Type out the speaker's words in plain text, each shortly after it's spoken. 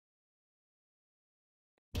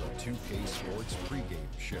2K Sports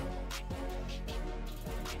pregame show.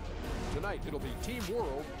 Tonight, it'll be Team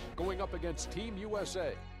World going up against Team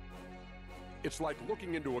USA. It's like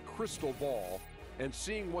looking into a crystal ball and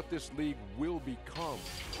seeing what this league will become.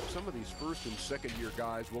 Some of these first and second year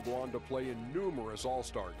guys will go on to play in numerous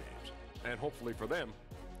all-star games, and hopefully for them,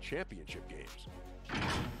 championship games.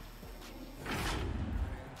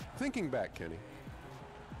 Thinking back, Kenny.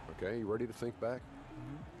 Okay, you ready to think back?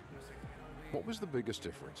 What was the biggest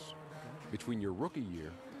difference between your rookie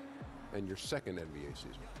year and your second NBA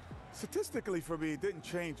season? Statistically, for me, it didn't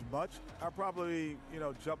change much. I probably,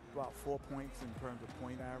 jumped about 4 points in terms of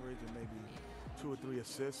point average and maybe 2 or 3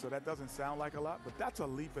 assists. So that doesn't sound like a lot, but that's a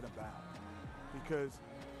leap and a bound because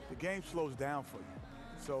the game slows down for you.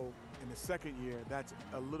 So in the second year, that's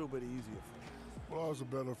a little bit easier for me. Well, I was a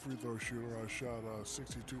better free throw shooter. I shot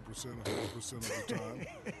 62%, 100% of the time.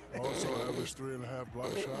 I also averaged 3.5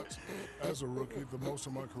 block shots as a rookie, the most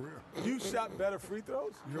of my career. You shot better free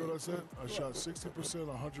throws? You hear what I said? I shot 60%,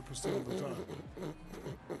 100% of the time.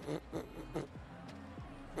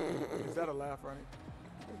 Is that a laugh, Ronnie?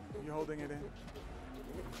 You holding it in?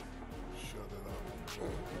 Shut it up.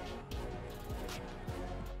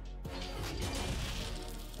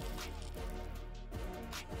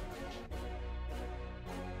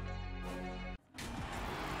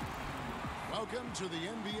 Welcome to the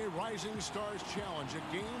NBA Rising Stars Challenge, a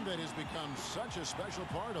game that has become such a special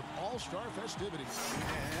part of all-star festivities.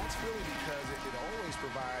 And that's really because it always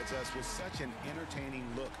provides us with such an entertaining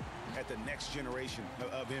look at the next generation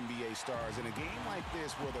of NBA stars. In a game like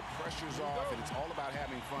this where the pressure's off and it's all about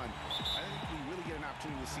having fun, I think we really get an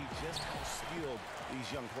opportunity to see just how skilled these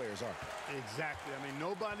young players are. Exactly. I mean,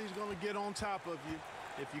 nobody's going to get on top of you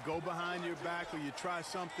if you go behind your back or you try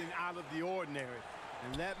something out of the ordinary.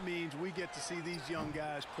 And that means we get to see these young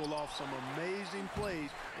guys pull off some amazing plays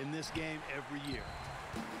in this game every year.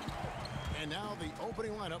 And now the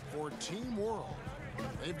opening lineup for Team World.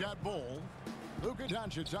 They've got Bol, Luka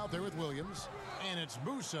Doncic out there with Williams, and it's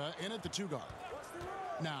Musa in at the 2 guard.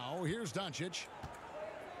 Now here's Doncic.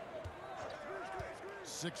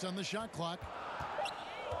 6 on the shot clock.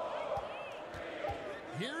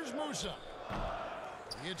 Here's Musa.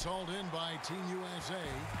 It's hauled in by Team USA.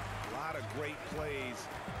 A lot of great plays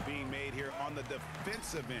being made here on the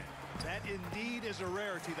defensive end. That indeed is a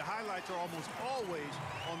rarity. The highlights are almost always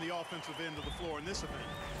on the offensive end of the floor in this event.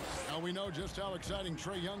 Now we know just how exciting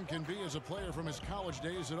Trae Young can be as a player from his college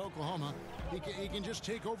days at Oklahoma. He can just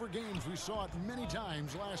take over games. We saw it many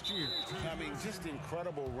times last year. I mean, just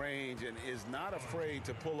incredible range and is not afraid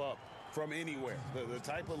to pull up from anywhere. The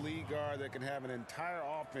type of lead guard that can have an entire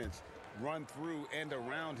offense run through and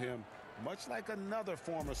around him. Much like another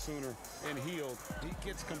former Sooner in Hield, he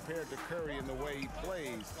gets compared to Curry in the way he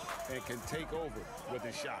plays and can take over with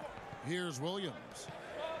his shot. Here's Williams.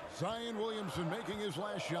 Zion Williamson making his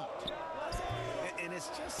last shot. And it's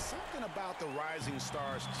just something about the Rising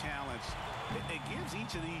Stars Challenge. It gives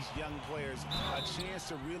each of these young players a chance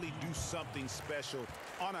to really do something special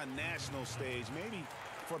on a national stage, maybe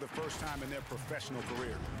for the first time in their professional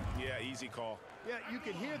career. Yeah, easy call. Yeah, you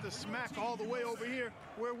can hear the smack all the way over here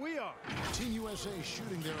where we are. Team USA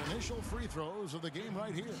shooting their initial free throws of the game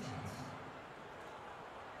right here.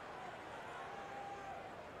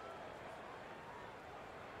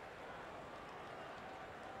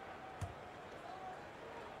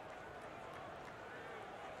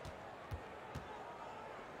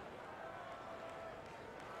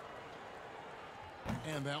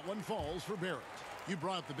 And that one falls for Barrett. You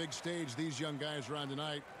brought up the big stage these young guys are on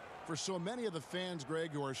tonight. For so many of the fans,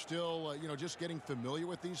 Greg, who are still, just getting familiar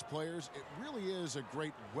with these players, it really is a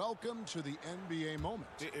great welcome to the NBA moment.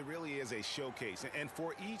 It really is a showcase. And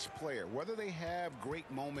for each player, whether they have great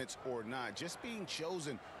moments or not, just being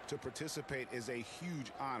chosen to participate is a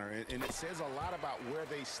huge honor. And it says a lot about where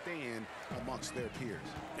they stand amongst their peers.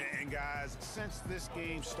 And guys, since this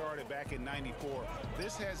game started back in '94,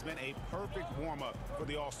 this has been a perfect warm-up for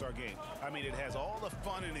the All-Star game. I mean, it has all the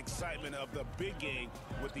fun and excitement of the big game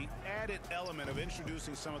with the added element of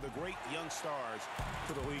introducing some of the great young stars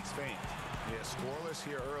to the league's fans. Yeah, scoreless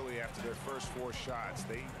here early after their first 4 shots.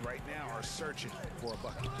 They right now are searching for a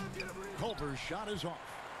bucket. Culver's shot is off.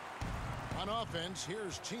 On offense,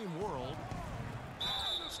 here's Team World.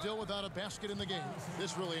 Still without a basket in the game.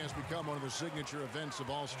 This really has become one of the signature events of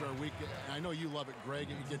All-Star Week. I know you love it, Greg.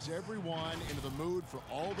 It gets everyone into the mood for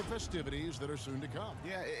all the festivities that are soon to come.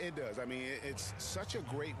 Yeah, it does. I mean, it's such a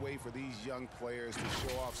great way for these young players to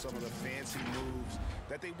show off some of the fancy moves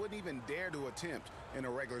that they wouldn't even dare to attempt in a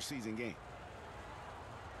regular season game.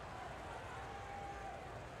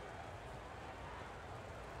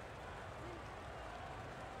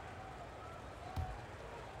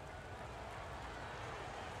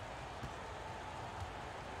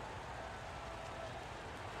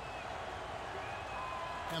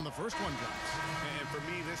 And the first one drops. And for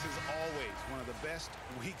me, this is always one of the best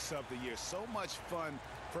weeks of the year. So much fun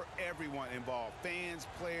for everyone involved. Fans,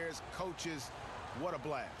 players, coaches. What a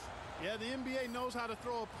blast. Yeah, the NBA knows how to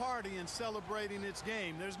throw a party in celebrating its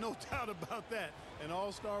game. There's no doubt about that. And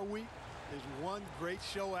All-Star Week is one great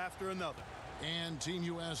show after another. And Team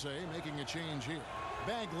USA making a change here.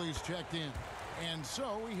 Bagley's checked in. And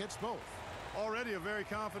so he hits both. Already a very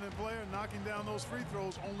confident player. Knocking down those free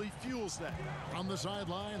throws only fuels that. From the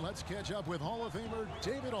sideline, let's catch up with Hall of Famer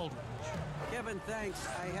David Aldridge. Kevin, thanks.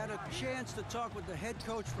 I had a chance to talk with the head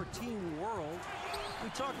coach for Team World. We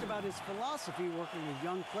talked about his philosophy working with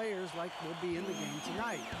young players like will be in the game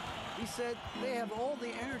tonight. He said they have all the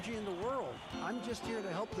energy in the world. I'm just here to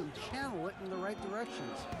help them channel it in the right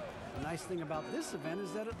directions. The nice thing about this event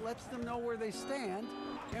is that it lets them know where they stand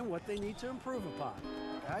and what they need to improve upon.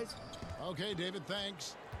 Guys? Okay, David,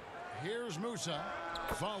 thanks. Here's Musa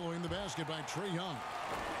following the basket by Trae Young.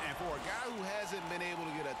 And for a guy who hasn't been able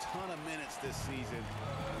to get a ton of minutes this season,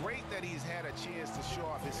 great that he's had a chance to show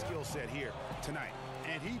off his skill set here tonight.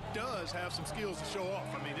 And he does have some skills to show off.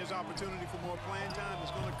 I mean, his opportunity for more playing time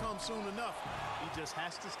is going to come soon enough. He just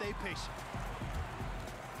has to stay patient.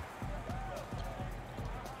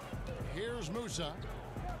 Here's Musa.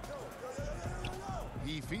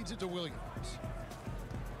 He feeds it to Williams.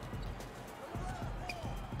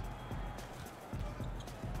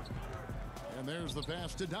 And there's the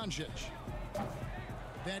pass to Doncic.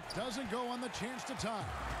 That doesn't go on the chance to tie.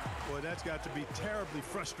 Boy, that's got to be terribly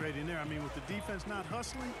frustrating there. I mean, with the defense not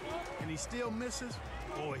hustling and he still misses,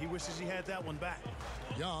 boy, he wishes he had that one back.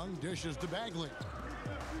 Young dishes to Bagley.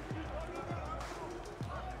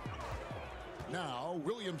 Now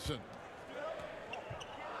Williamson.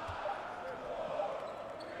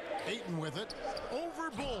 Ayton with it.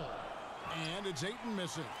 Over Bull. And it's Ayton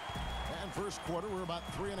missing. And first quarter, we're about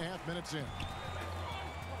 3.5 minutes in.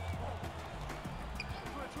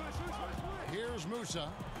 Here's Musa.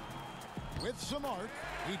 With some arc,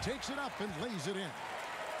 he takes it up and lays it in.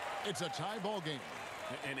 It's a tie ball game.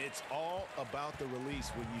 And it's all about the release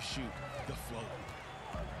when you shoot the float.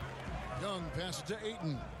 Young passes to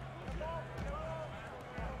Ayton.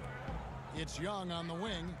 It's Young on the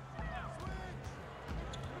wing.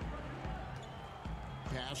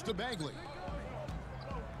 Pass to Bagley.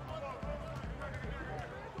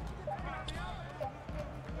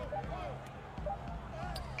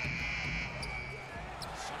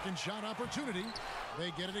 Second shot opportunity.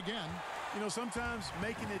 They get it again. You know, sometimes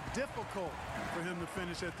making it difficult for him to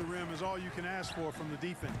finish at the rim is all you can ask for from the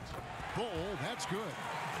defense. Bull, that's good.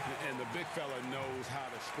 And the big fella knows how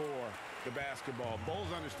to score the basketball.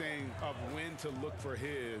 Bull's understanding of when to look for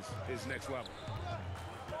his is next level.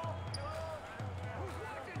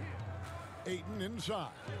 Ayton inside.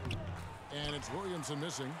 And it's Williamson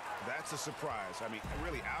missing. That's a surprise. I mean,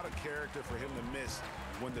 really out of character for him to miss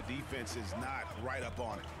when the defense is not right up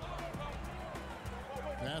on it.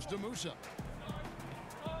 Pass to Musa.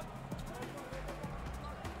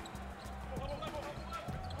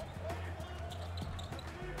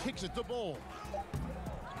 Kicks it to Bull.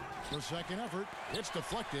 The second effort, it's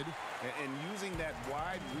deflected. And using that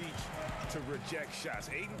wide reach to reject shots.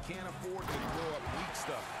 Ayton can't afford to throw up weak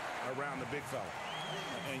stuff around the big fella.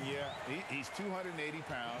 And yeah, he's 280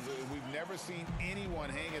 pounds. We've never seen anyone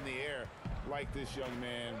hang in the air like this young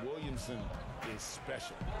man. Williamson is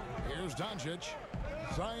special. Here's Doncic.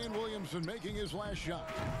 Zion Williamson making his last shot.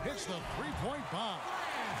 Hits the three-point bomb.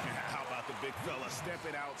 How about the big fella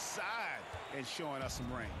stepping outside and showing us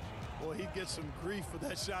some range? Well, he'd get some grief for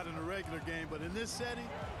that shot in a regular game, but in this setting,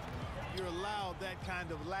 you're allowed that kind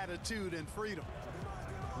of latitude and freedom.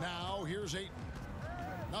 Now here's Ayton.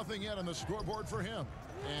 Nothing yet on the scoreboard for him.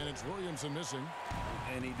 And it's Williamson missing.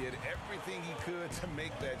 And he did everything he could to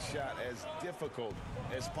make that shot as difficult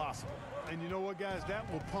as possible. And you know what, guys? That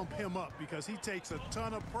will pump him up because he takes a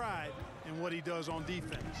ton of pride in what he does on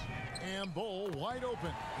defense. And Bull wide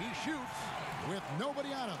open. He shoots with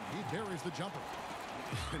nobody on him. He buries the jumper.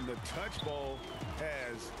 And the touch Bull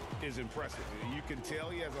has is impressive. You can tell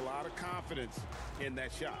he has a lot of confidence in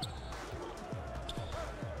that shot.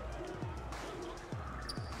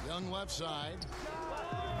 Young left side.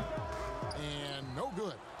 And no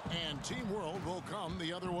good. And Team World will come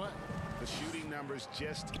the other way. The shooting numbers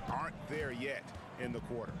just aren't there yet in the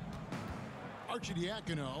quarter.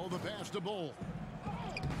 Arcidiacono, the pass to Bull.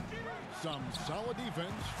 Some solid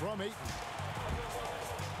defense from Ayton.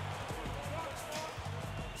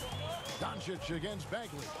 Doncic against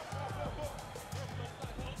Bagley.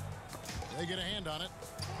 They get a hand on it.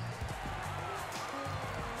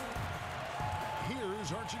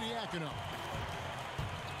 Here's Arcidiacono.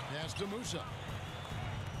 Pass to Musa.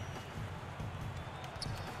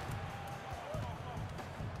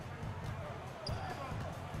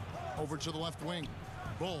 Over to the left wing.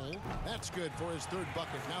 Bull, that's good for his third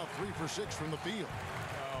bucket. Now 3 for 6 from the field.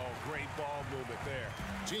 Oh, great ball movement there.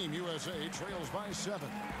 Team USA trails by 7.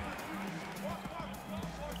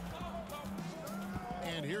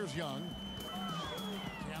 And here's Young.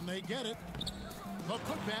 Can they get it? The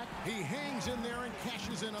putback, he hangs in there and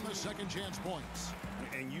cashes in on the second chance points.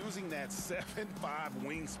 And using that 7'5"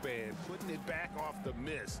 wingspan, putting it back off the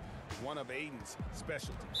miss, one of Aiden's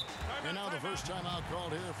specialties. And now the first timeout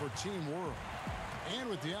called here for Team World. And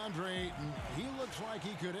with DeAndre Ayton, he looks like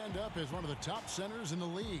he could end up as one of the top centers in the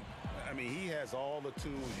league. I mean, he has all the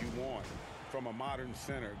tools you want from a modern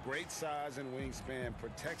center. Great size and wingspan,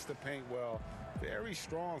 protects the paint well, very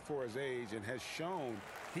strong for his age, and has shown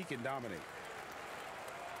he can dominate.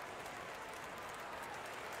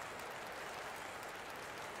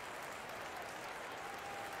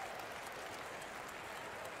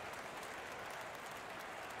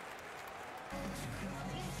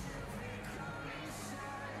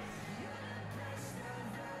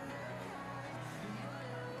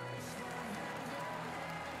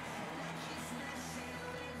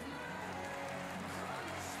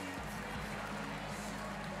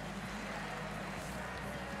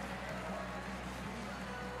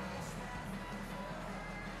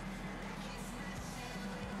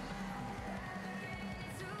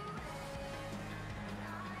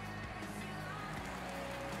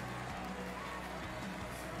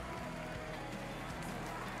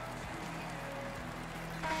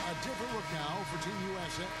 A different look now for Team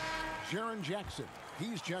USA. Jaren Jackson,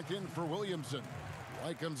 he's checked in for Williamson.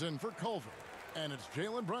 White comes in for Culver. And it's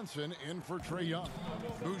Jalen Brunson in for Trae Young.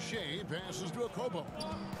 Boucher passes to Okobo.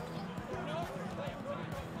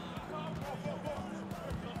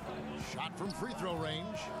 Shot from free throw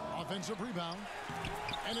range. Offensive rebound.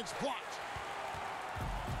 And it's blocked.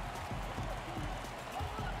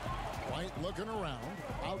 White looking around.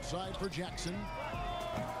 Outside for Jackson.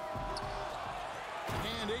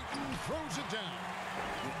 And Ayton throws it down.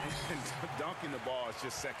 And dunking the ball is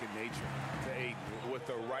just second nature to Ayton. With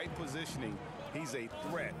the right positioning, he's a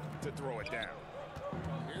threat to throw it down.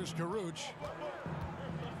 Here's Karuch.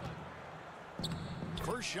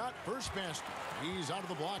 First shot, first basket. He's out of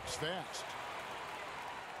the blocks fast.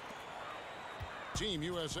 Team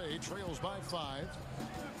USA trails by 5.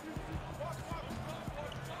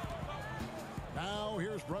 Now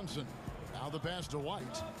here's Brunson. Now the pass to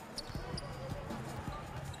White.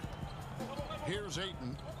 Here's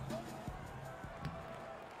Ayton.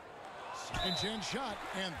 Second chance shot,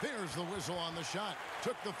 and there's the whistle on the shot.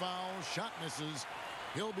 Took the foul, shot misses.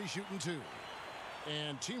 He'll be shooting 2.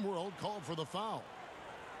 And Team World called for the foul.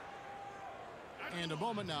 And a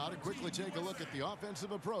moment now to quickly take a look at the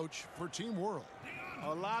offensive approach for Team World.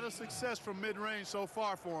 A lot of success from mid-range so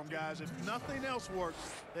far for them, guys. If nothing else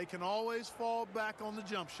works, they can always fall back on the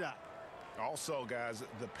jump shot. Also, guys,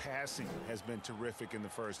 the passing has been terrific in the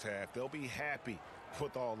first half. They'll be happy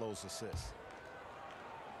with all those assists.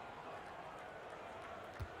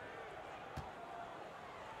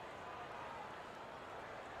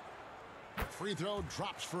 Free throw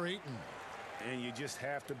drops for Ayton. And you just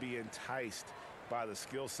have to be enticed by the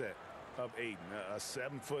skill set of Ayton, a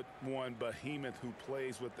 7'1" behemoth who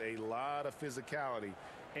plays with a lot of physicality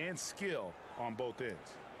and skill on both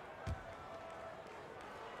ends.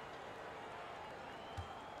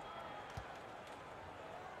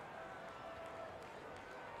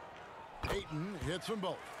 Ayton hits them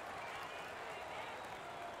both.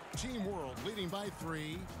 Team World leading by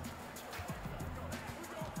 3.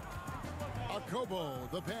 Okobo,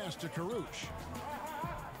 the pass to Karuch.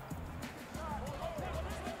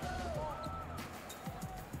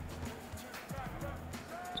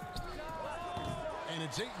 And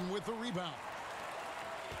it's Ayton with the rebound.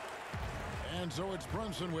 And so it's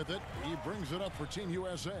Brunson with it. He brings it up for Team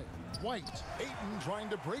USA. White, Ayton trying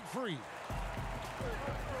to break free.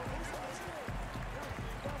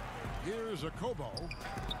 Here's Okobo.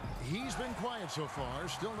 He's been quiet so far.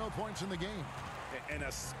 Still no points in the game. And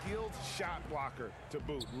a skilled shot blocker to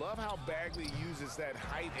boot. Love how Bagley uses that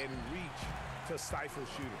height and reach to stifle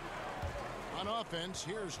shooting. On offense,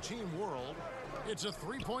 here's Team World. It's a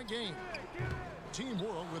 3-point game. Team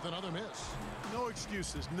World with another miss. No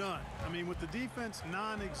excuses, none. I mean, with the defense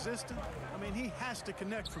non-existent, I mean, he has to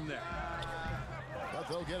connect from there. But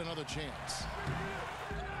they'll get another chance.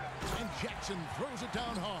 And Jackson throws it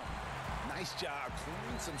down hard. Nice job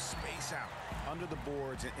clearing some space out under the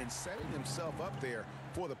boards and setting himself up there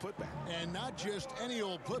for the putback. And not just any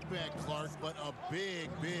old putback, Clark, but a big,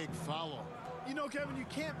 big follow. You know, Kevin, you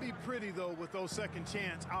can't be pretty, though, with those second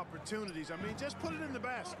chance opportunities. I mean, just put it in the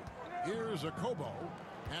basket. Here's Okobo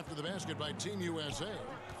after the basket by Team USA.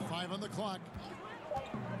 5 on the clock.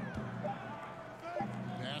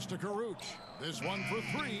 to Karuch. This one for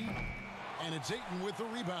three. And it's Ayton with the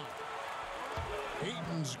rebound.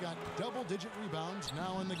 Ayton's got double-digit rebounds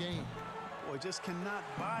now in the game. Boy, just cannot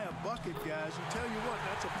buy a bucket, guys. And tell you what,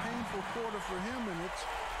 that's a painful quarter for him, and it's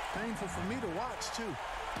painful for me to watch, too.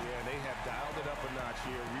 Yeah, they have dialed it up a notch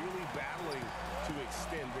here, really battling to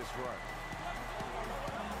extend this run.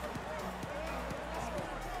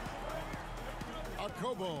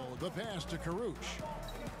 Okobo, the pass to Karuch.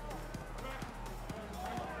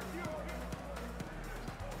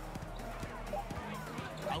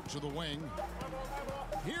 Out to the wing.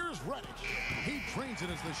 Here's Reddish. He trains it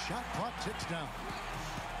as the shot clock ticks down.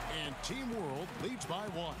 And Team World leads by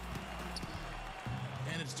 1.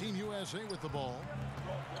 And it's Team USA with the ball.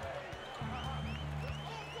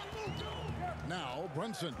 Now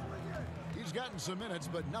Brunson. He's gotten some minutes,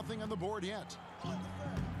 but nothing on the board yet.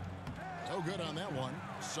 No good on that one.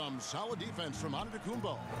 Some solid defense from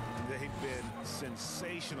Antetokounmpo. They've been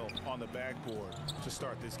sensational on the backboard to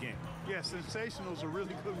start this game. Yeah, sensational is a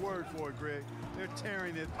really good word for it, Greg. They're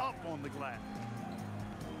tearing it up on the glass.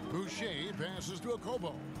 Boucher passes to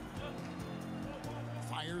Okobo.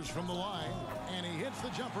 Fires from the line, and he hits the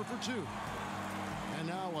jumper for 2. And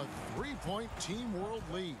now a 3-point Team World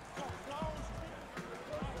lead.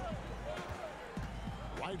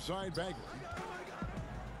 Right side Bagley.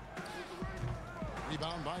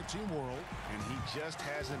 Rebound by Team World. And he just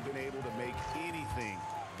hasn't been able to make anything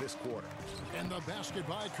this quarter. And the basket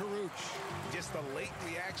by Karuch. Just a late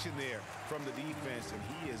reaction there from the defense, and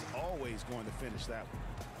he is always going to finish that one.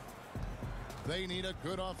 They need a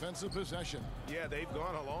good offensive possession. Yeah, they've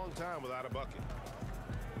gone a long time without a bucket.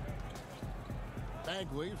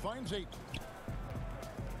 Bagley finds 8.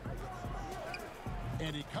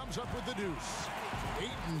 And he comes up with the deuce.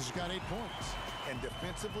 Ayton's got 8 points. And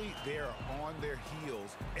defensively, they're on their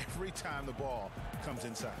heels every time the ball comes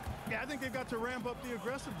inside. Yeah, I think they've got to ramp up the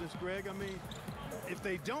aggressiveness, Greg. I mean, if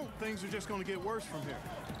they don't, things are just going to get worse from here.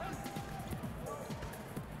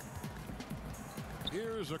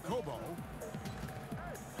 Here's Okobo.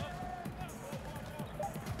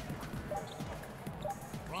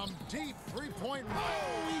 From deep three-point.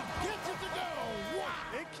 Oh, he gets it to go.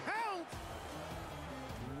 Wow. It counts.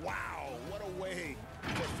 Wow, what a way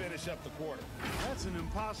to finish up the quarter. That's an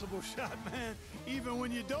impossible shot, man, even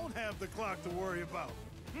when you don't have the clock to worry about.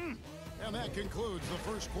 And that concludes the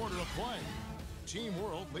first quarter of play. Team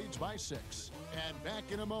World leads by 6. And back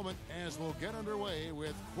in a moment as we'll get underway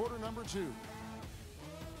with quarter number 2.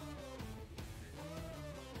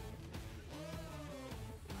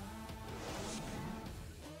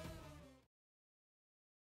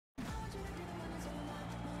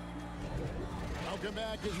 Welcome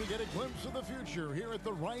back as we get a glimpse of the future here at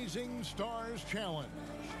the Rising Stars Challenge.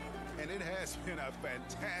 And it has been a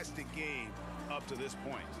fantastic game up to this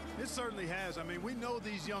point. It certainly has. I mean, we know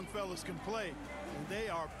these young fellas can play, and they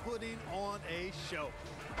are putting on a show.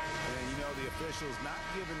 And, you know, the officials not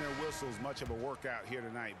giving their whistles much of a workout here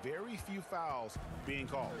tonight. Very few fouls being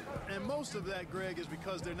called. And most of that, Greg, is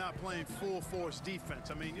because they're not playing full-force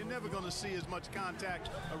defense. I mean, you're never going to see as much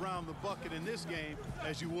contact around the bucket in this game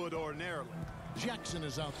as you would ordinarily. Jackson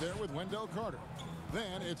is out there with Wendell Carter.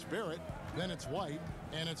 Then it's Barrett. Then it's White.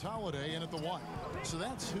 And it's Holiday in at the 1. So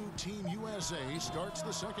that's who Team USA starts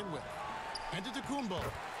the second with. Antetokounmpo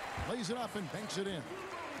lays it up and banks it in.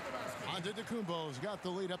 Antetokounmpo's got the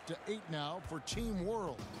lead up to 8 now for Team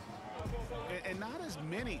World. And not as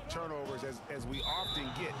many turnovers as we often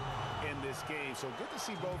get in this game. So good to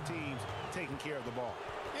see both teams taking care of the ball.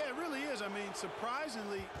 Yeah, it really is. I mean,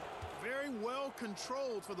 surprisingly, very well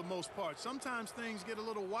controlled for the most part. Sometimes things get a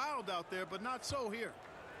little wild out there, but not so here.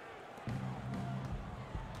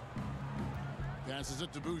 Passes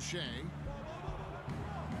it to Boucher.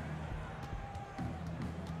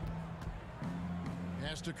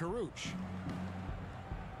 Pass to Karuch.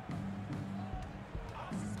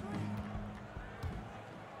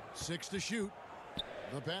 Six to shoot.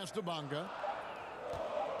 The pass to Bonga.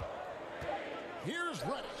 Here's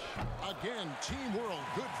Reddish. Again, Team World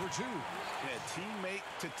good for 2. Yeah, teammate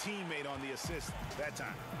to teammate on the assist that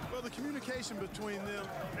time. Well, the communication between them,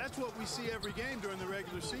 that's what we see every game during the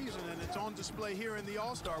regular season, and it's on display here in the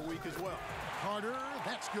All-Star week as well. Carter,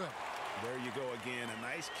 that's good. There you go again. A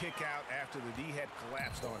nice kick out after the D had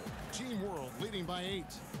collapsed on it. Team World leading by 8.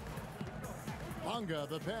 Bonga,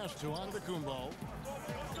 the pass to Antetokounmpo.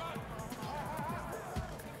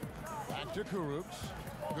 Back to Karuch.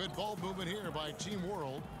 Good ball movement here by Team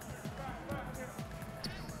World.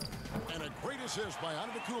 And a great assist by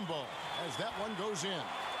Antetokounmpo as that one goes in.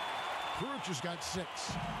 Kuruc has got 6.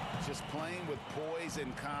 Just playing with poise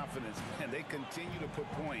and confidence, and they continue to put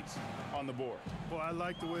points on the board. Boy, I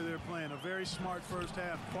like the way they're playing. A very smart first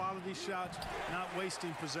half. Quality shots, not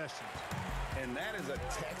wasting possessions. And that is a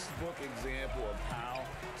textbook example of how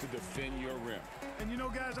to defend your rim. And you know,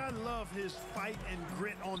 guys, I love his fight and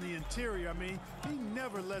grit on the interior. I mean, he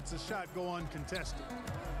never lets a shot go uncontested.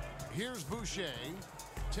 Here's Boucher.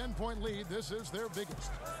 10-point lead. This is their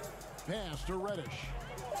biggest. Pass to Reddish.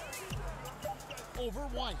 Over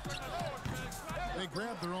White. They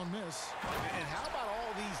grabbed their own miss. And how about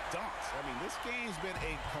all these dunks? I mean, this game's been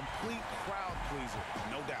a complete crowd pleaser,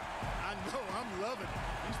 no doubt. I know, I'm loving it.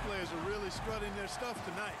 These players are really strutting their stuff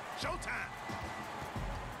tonight. Showtime!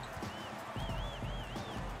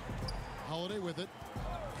 Holiday with it.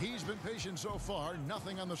 He's been patient so far.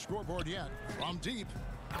 Nothing on the scoreboard yet. From deep.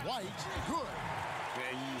 White. Good.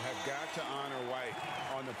 And you have got to honor White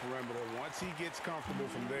on the perimeter. Once he gets comfortable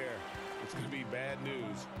from there, it's going to be bad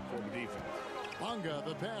news for the defense. Bonga,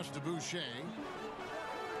 the pass to Boucher.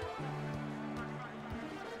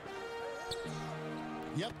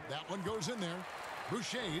 Yep, that one goes in there.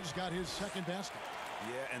 Boucher's got his second basket.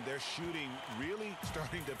 Yeah, and their shooting really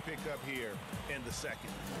starting to pick up here in the second.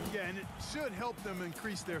 Yeah, and it should help them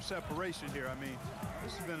increase their separation here. I mean,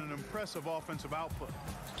 this has been an impressive offensive output.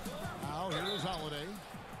 Now here's Holiday.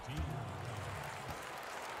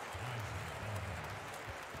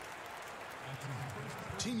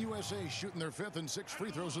 Team USA shooting their 5th and 6th free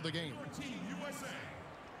throws of the game. Team USA.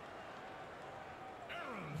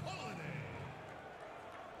 Aaron Holiday.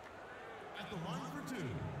 At the line for 2.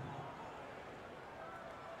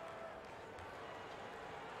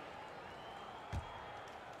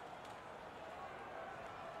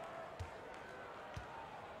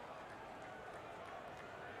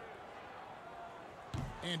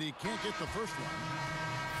 And he can't get the first one.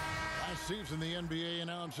 Last season, the NBA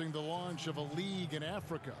announcing the launch of a league in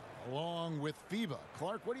Africa, along with FIBA.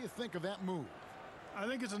 Clark, what do you think of that move? I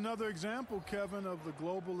think it's another example, Kevin, of the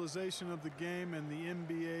globalization of the game and the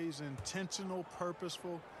NBA's intentional,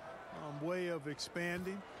 purposeful way of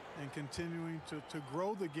expanding and continuing to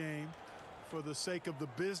grow the game for the sake of the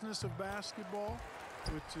business of basketball,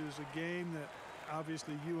 which is a game that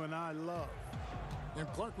obviously you and I love. And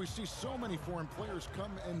Clark, we see so many foreign players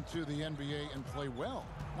come into the NBA and play well.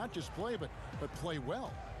 Not just play, but play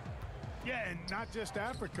well. Yeah, and not just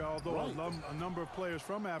Africa, although Right. a number of players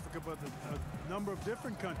from Africa, but a number of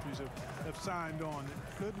different countries have signed on.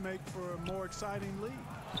 It could make for a more exciting league.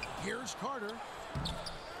 Here's Carter.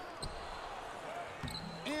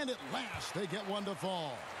 And at last, they get one to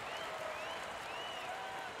fall.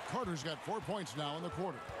 Carter's got 4 points now in the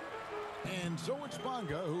quarter. And so it's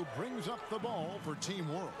Bonga who brings up the ball for Team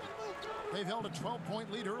World. They've held a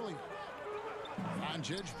 12-point lead early.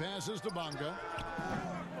 Doncic passes to Bonga.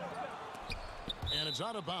 And it's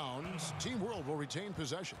out of bounds. Team World will retain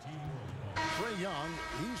possession. Trae Young,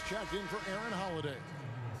 he's checked in for Aaron Holiday.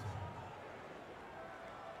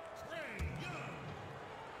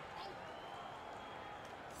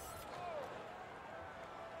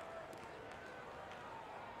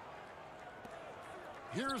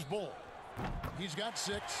 Here's Bull. He's got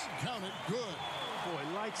 6. Count it. Good.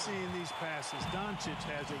 Boy, like seeing these passes. Doncic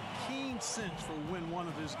has a keen sense for when one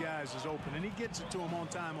of his guys is open, and he gets it to him on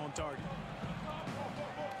time, on target.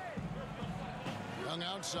 Young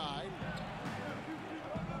outside.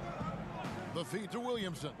 The feed to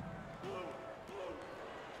Williamson.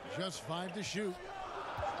 Just 5 to shoot.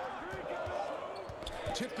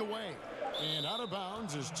 Tipped away. And out of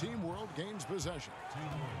bounds as Team World gains possession.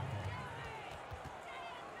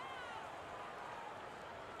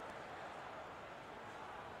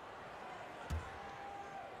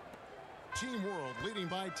 Team World leading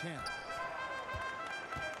by 10.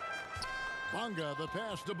 Bonga, the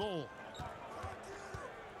pass to Bull.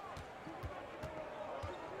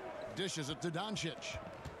 Dishes it to Doncic.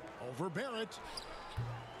 Over Barrett.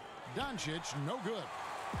 Doncic, no good.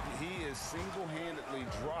 He is single-handedly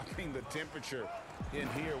dropping the temperature in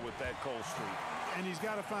here with that cold streak. And he's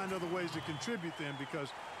got to find other ways to contribute then, because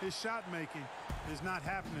his shot making is not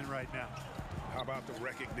happening right now. How about the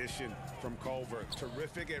recognition from Culver?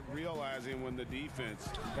 Terrific at realizing when the defense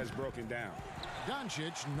has broken down.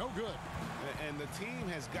 Doncic, no good. And the team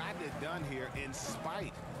has gotten it done here in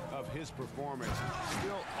spite of his performance.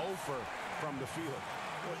 Still 0 from the field.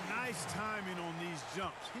 Well, nice timing on these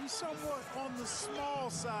jumps. He's somewhat on the small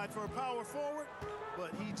side for a power forward,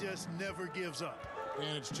 but he just never gives up.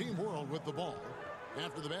 And it's Team World with the ball.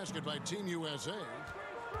 After the basket by Team USA.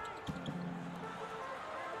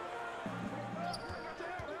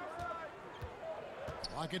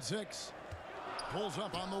 Clock at 6. Pulls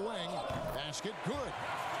up on the wing. Basket good.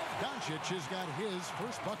 Doncic has got his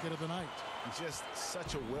first bucket of the night. Just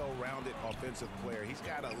such a well-rounded offensive player. He's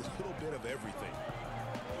got a little bit of everything.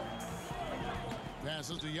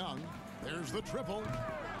 Passes to Young. There's the triple.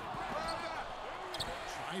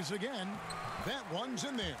 Tries again. That one's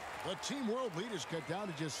in there. The Team World lead is cut down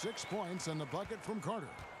to just 6 points and the bucket from Carter.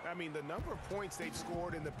 I mean, the number of points they've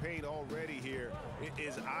scored in the paint already here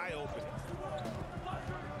is eye-opening.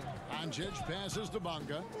 Doncic passes to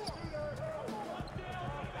Bonga.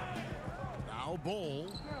 Now Bol.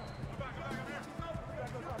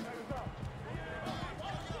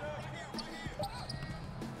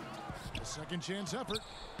 A second chance effort.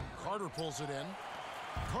 Carter pulls it in.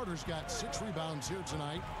 Carter's got 6 rebounds here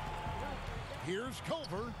tonight. Here's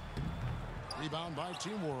Culver. Rebound by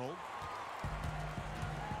Team World.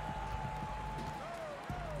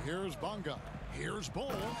 Here's Bonga. Here's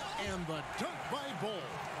Bol. And the dunk by Bol.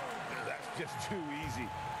 That's just too easy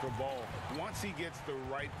for Bol. Once he gets the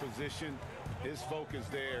right position, his focus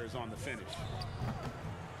there is on the finish.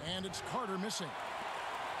 And it's Carter missing.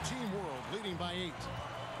 Team World leading by 8.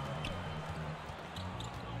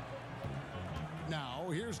 Now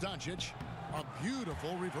here's Doncic. A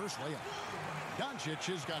beautiful reverse layup. Doncic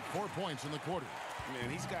has got 4 points in the quarter. Man,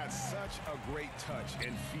 he's got such a great touch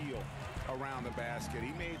and feel around the basket.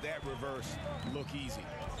 He made that reverse look easy.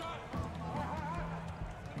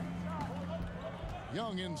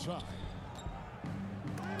 Young inside.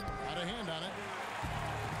 Got a hand on it.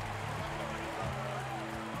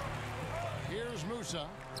 Here's Musa.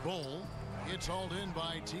 Bol. It's hauled in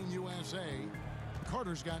by Team USA.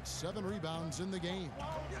 Carter's got 7 rebounds in the game.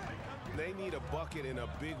 They need a bucket in a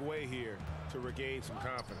big way here to regain some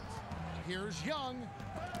confidence. Here's Young.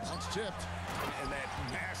 That's tipped. And that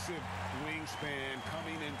massive wingspan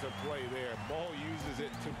coming into play there. Ball uses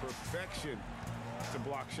it to perfection to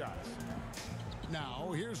block shots.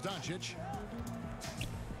 Now here's Doncic.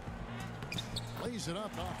 Lays it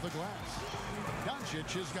up off the glass.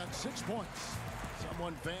 Doncic has got 6 points.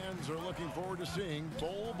 Someone fans are looking forward to seeing.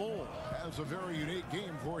 Bol has a very unique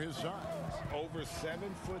game for his size. Over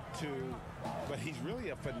 7'2", but he's really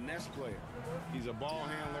a finesse player. He's a ball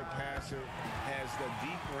handler, passer, has the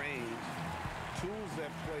deep range, tools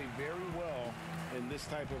that play very well in this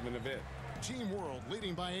type of an event. Team World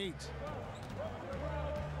leading by 8.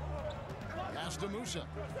 Pass to Musa.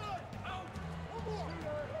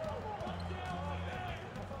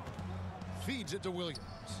 Feeds it to Williams.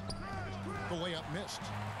 The layup missed.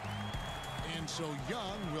 And so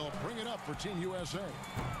Young will bring it up for Team USA.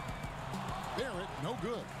 Barrett, no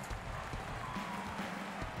good.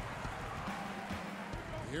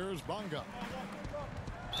 Here's Bonga.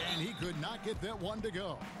 And he could not get that one to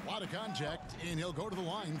go. A lot of contact, and he'll go to the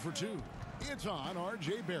line for 2. It's on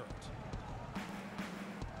R.J. Barrett.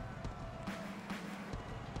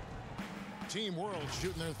 Team World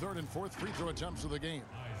shooting their 3rd and 4th free throw attempts of the game.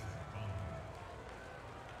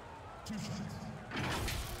 2 shots.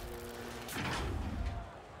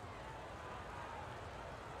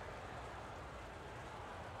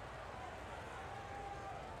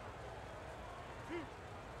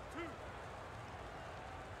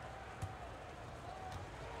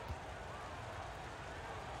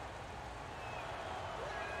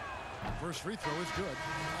 First free throw is good.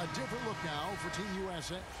 A different look now for Team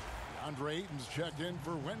USA. DeAndre Ayton's checked in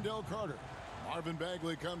for Wendell Carter. Marvin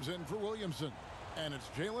Bagley comes in for Williamson. And it's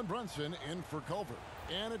Jalen Brunson in for Culver.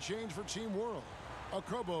 And a change for Team World.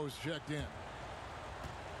 Okobo's checked in.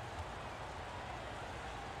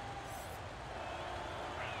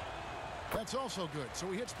 That's also good,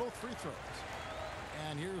 so he hits both free throws.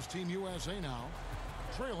 And here's Team USA now,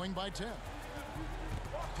 trailing by 10.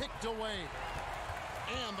 Picked away.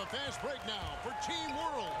 And the fast break now for Team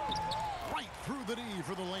World. Right through the D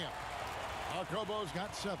for the layup. Okobo's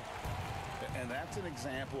got 7. And that's an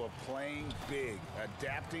example of playing big,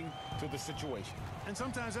 adapting to the situation. And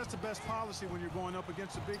sometimes that's the best policy when you're going up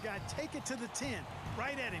against a big guy. Take it to the 10.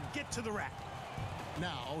 Right at him. Get to the rack.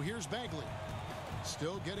 Now here's Bagley.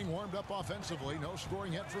 Still getting warmed up offensively. No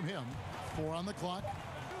scoring yet from him. 4 on the clock.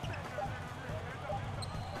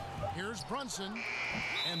 Here's Brunson.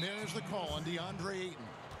 And there's the call on DeAndre Ayton.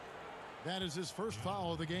 That is his first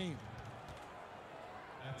foul of the game.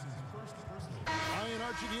 That's his first personal. Ryan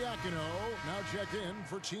Arcidiacono now checked in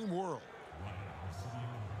for Team World.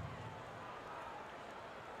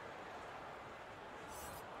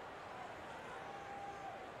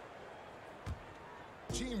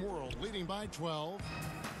 Team World leading by 12.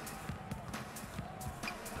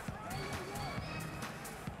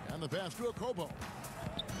 And the pass to Okobo.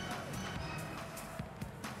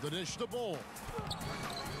 The dish to Bol.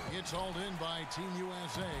 It's hauled in by Team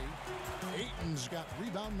USA. Ayton's got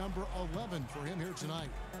rebound number 11 for him here tonight.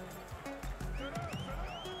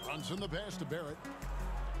 Johnson, the pass to Barrett.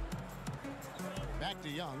 Back to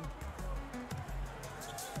Young.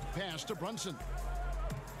 Pass to Brunson.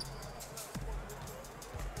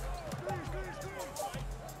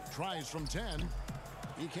 Tries from 10.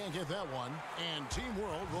 He can't get that one. And Team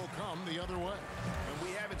World will come the other way. And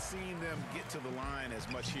we haven't seen them get to the line as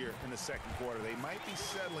much here in the second quarter. They might be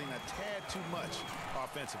settling a tad too much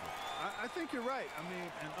offensively. I think you're right. I mean,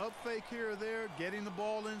 an up fake here or there, getting the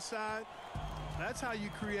ball inside, that's how you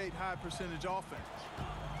create high percentage offense.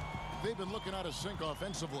 They've been looking out of sync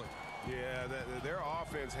offensively. Yeah, their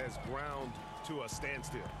offense has ground to a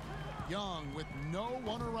standstill. Young with no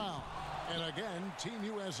one around. And again, Team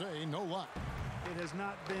USA, no luck. It has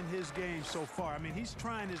not been his game so far. I mean, he's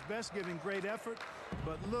trying his best, giving great effort,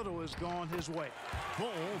 but little has gone his way. Bull,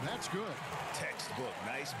 that's good. Textbook,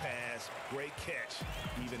 nice pass, great catch,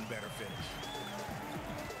 even better finish.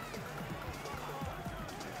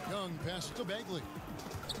 Young pass to Bagley.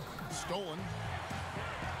 Stolen.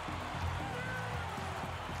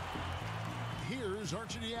 Here's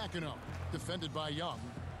Arcidiacono, defended by Young.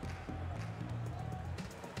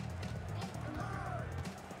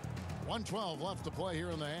 1:12 left to play here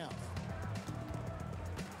in the half.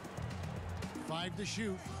 5 to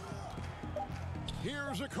shoot.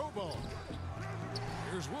 Here's Okobo.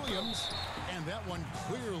 Here's Williams. And that one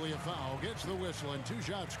clearly a foul. Gets the whistle and 2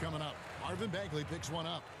 shots coming up. Marvin Bagley picks one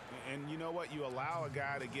up. And you know what? You allow a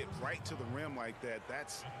guy to get right to the rim like that.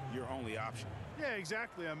 That's your only option. Yeah,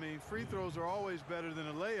 exactly. I mean, free throws are always better than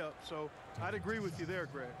a layup, so I'd agree with you there,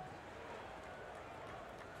 Greg.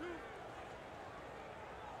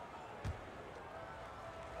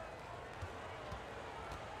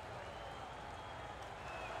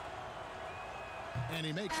 And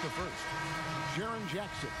he makes the first. Jaren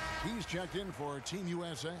Jackson, he's checked in for Team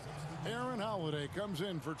USA. Aaron Holiday comes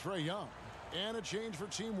in for Trae Young. And a change for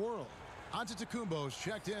Team World. Antetokounmpo's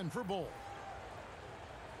checked in for Bull.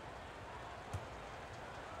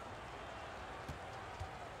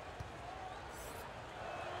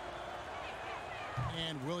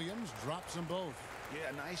 And Williams drops them both.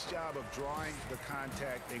 Yeah, nice job of drawing the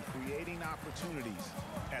contact and creating opportunities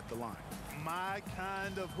at the line. My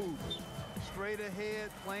kind of hoop. Straight ahead,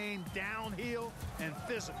 playing downhill, and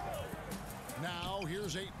physical. Now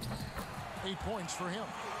here's 8 points for him.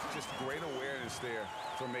 Just great awareness there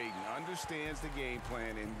from Ayton. Understands the game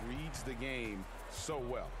plan and reads the game so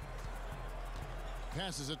well.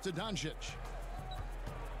 Passes it to Doncic.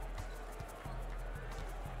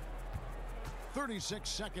 36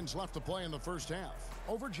 seconds left to play in the first half.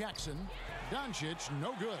 Over Jackson. Doncic,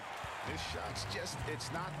 no good. His shot's just,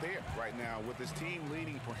 it's not there right now. With his team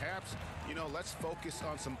leading, perhaps, you know, let's focus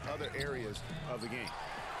on some other areas of the game.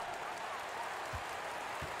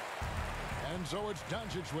 And so it's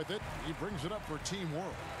Doncic with it. He brings it up for Team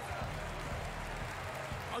World.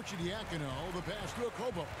 Arcidiacono, the pass to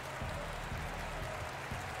Okobo.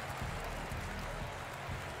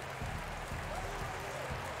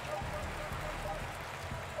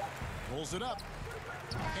 Pulls it up.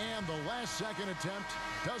 And the last second attempt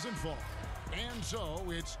doesn't fall. And so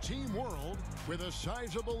it's Team World with a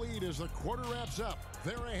sizable lead as the quarter wraps up.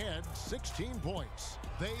 They're ahead 16 points.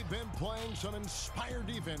 They've been playing some inspired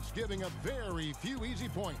defense, giving up very few easy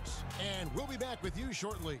points. And we'll be back with you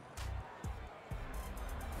shortly.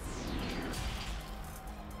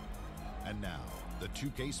 And now, the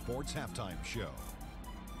 2K Sports Halftime Show.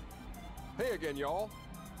 Hey again, y'all.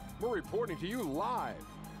 We're reporting to you live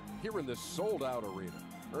here in this sold-out arena.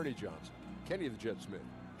 Ernie Johnson, Kenny the Jet Smith,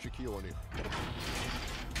 Shaquille O'Neal.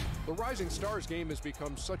 The Rising Stars game has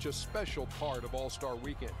become such a special part of All-Star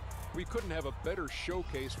Weekend. We couldn't have a better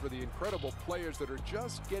showcase for the incredible players that are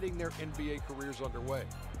just getting their NBA careers underway.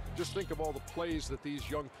 Just think of all the plays that these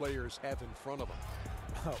young players have in front of them.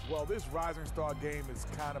 Well, this Rising Star game is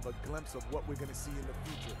kind of a glimpse of what we're going to see in the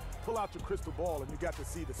future. Pull out your crystal ball and you got to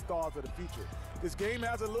see the stars of the future. This game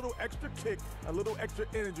has a little extra kick, a little extra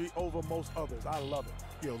energy over most others. I love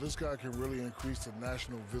it. Yo, this guy can really increase the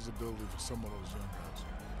national visibility for some of those young guys.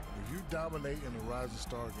 If you dominate in the Rising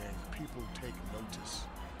Star game, people take notice.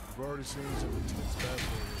 We've already seen some intense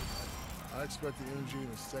basketball here. I expect the energy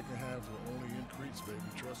in the second half will only increase,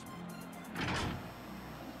 baby. Trust me.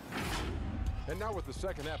 And now with the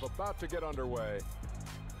second half about to get underway,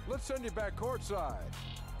 let's send you back courtside.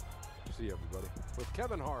 See everybody with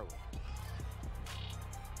Kevin Harlan.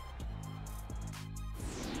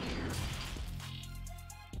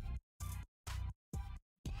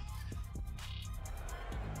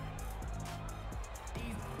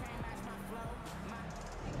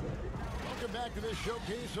 back to this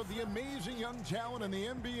showcase of the amazing young talent in the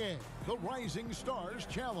NBA, the Rising Stars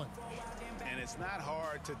Challenge. And it's not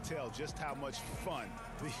hard to tell just how much fun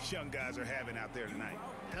these young guys are having out there tonight.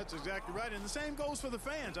 That's exactly right, and the same goes for the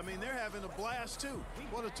fans. I mean, they're having a blast, too.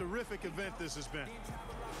 What a terrific event this has been.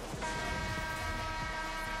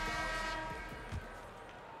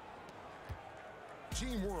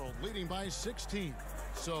 Team World leading by 16.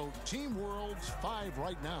 So Team World's 5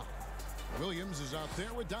 right now. Williams is out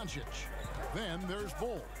there with Doncic. Then there's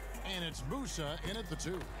Bol. And it's Musa in at the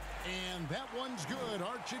 2. And that one's good.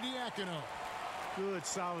 Arcidiacono. Good,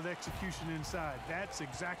 solid execution inside. That's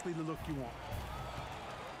exactly the look you want.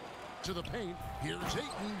 To the paint. Here's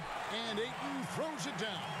Ayton. And Ayton throws it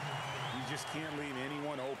down. You just can't leave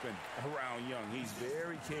anyone open around Young. He's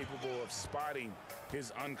very capable of spotting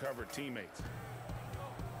his uncovered teammates.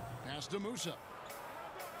 Pass to Musa.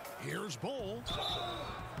 Here's Bol.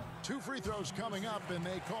 2 free throws coming up, and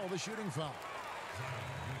they call the shooting foul.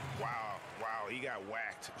 Wow, he got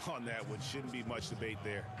whacked on that one. Shouldn't be much debate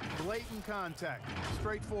there. Blatant contact.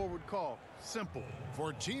 Straightforward call. Simple.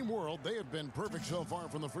 For Team World, they have been perfect so far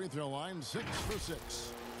from the free throw line. 6 for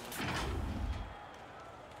 6.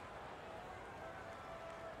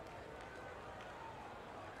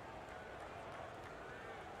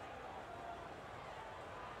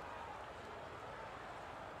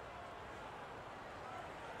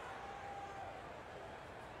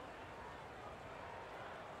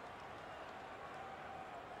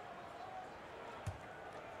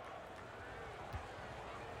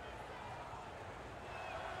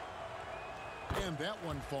 And that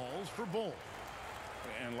one falls for Bol.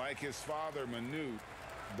 And like his father, Manute,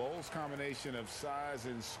 Bol's combination of size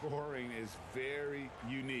and scoring is very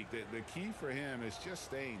unique. The key for him is just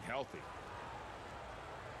staying healthy.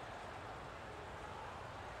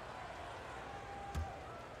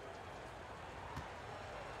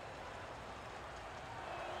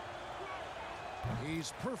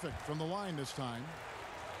 He's perfect from the line this time.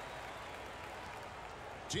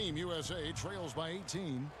 Team USA trails by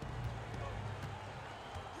 18.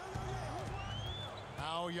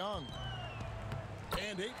 Now Young.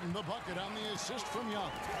 And Ayton the bucket on the assist from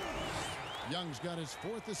Young. Young's got his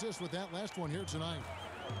 4th assist with that last one here tonight.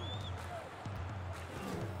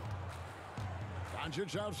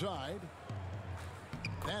 Doncic outside.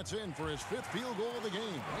 That's in for his 5th field goal of the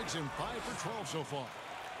game. Makes him 5 for 12 so far.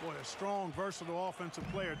 Boy, a strong, versatile offensive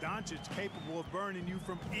player. Doncic capable of burning you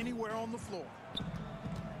from anywhere on the floor.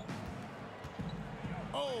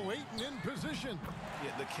 Oh, Ayton in position.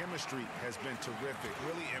 Yeah, the chemistry has been terrific.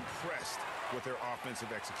 Really impressed with their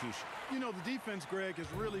offensive execution. You know, the defense, Greg,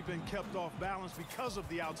 has really been kept off balance because of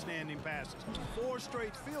the outstanding passes. 4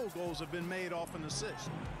 straight field goals have been made off an assist.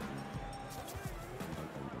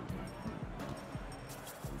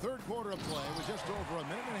 3rd quarter of play with just over a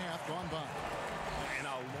minute and a half gone by. And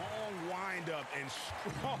a long windup and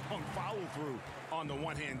strong follow through on the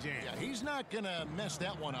one-hand jam. Yeah, he's not going to mess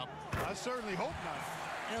that one up. I certainly hope not.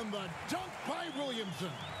 And the dunk by Williamson.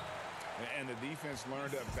 And the defense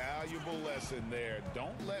learned a valuable lesson there.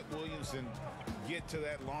 Don't let Williamson get to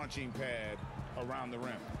that launching pad around the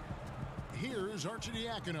rim. Here's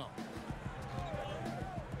Arcidiacono.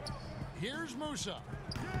 Here's Musa.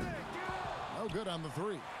 No good on the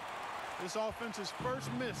 3. This offense's first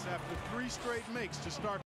miss after 3 straight makes to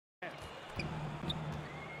start the half.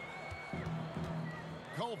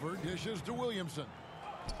 Culver dishes to Williamson.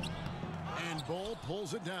 And Bol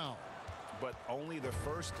pulls it down. But only the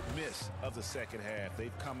first miss of the 2nd half.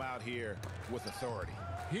 They've come out here with authority.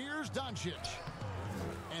 Here's Doncic.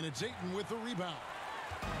 And it's Ayton with the rebound.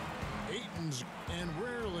 Ayton's, and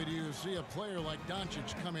rarely do you see a player like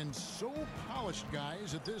Doncic come in so polished,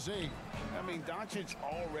 guys, at this age. I mean, Doncic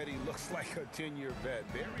already looks like a 10-year vet.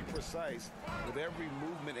 Very precise with every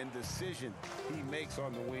movement and decision he makes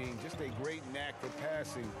on the wing. Just a great knack for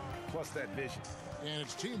passing, plus that vision. And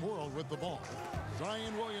it's Team World with the ball.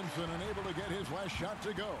 Zion Williamson unable to get his last shot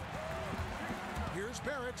to go. Here's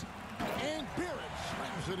Barrett. And Barrett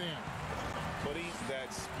slams it in. Putting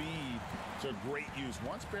that speed to great use.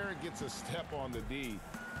 Once Barrett gets a step on the D,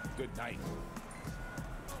 good night.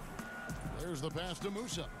 There's the pass to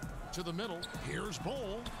Musa. To the middle. Here's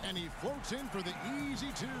Bol. And he floats in for the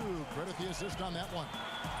easy 2. Credit the assist on that one.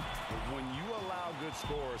 When you allow good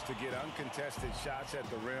scorers to get uncontested shots at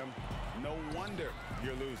the rim, no wonder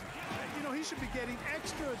you're losing. You know, he should be getting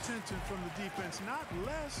extra attention from the defense, not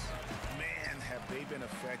less. Man, have they been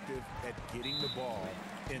effective at getting the ball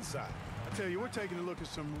inside. I tell you, we're taking a look at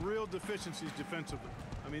some real deficiencies defensively.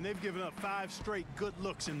 I mean, they've given up 5 straight good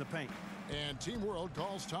looks in the paint. And Team World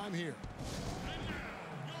calls time here.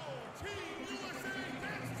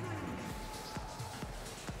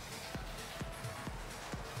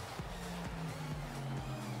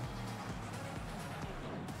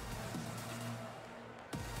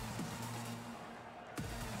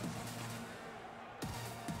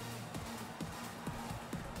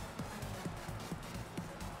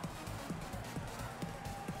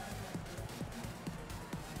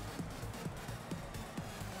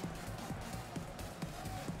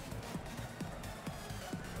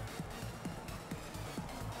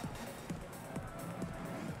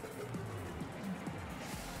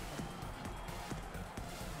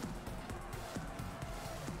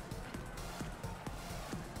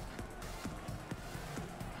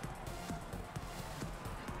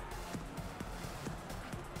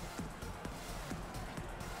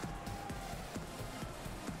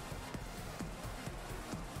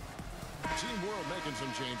 Team World making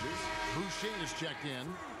some changes. Boucher is checked in,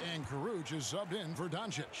 and Karuch is subbed in for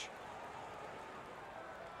Doncic.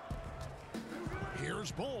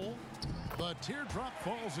 Here's Bol. The teardrop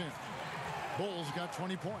falls in. Bol's got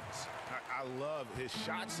 20 points. I love his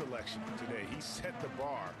shot selection today. He set the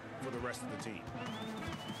bar for the rest of the team.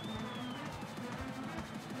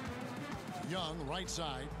 Young, right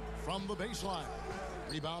side, from the baseline.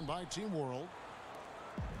 Rebound by Team World.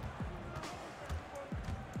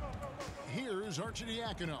 Here's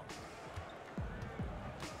Arcidiacono.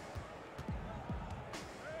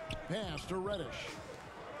 Pass to Reddish.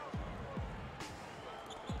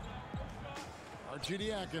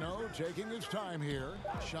 Arcidiacono taking his time here.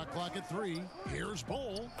 Shot clock at 3. Here's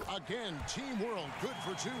Bol. Again, Team World good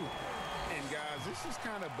for 2. And guys, this is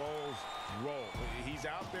kind of Bol's role. He's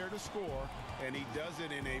out there to score, and he does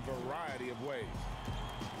it in a variety of ways.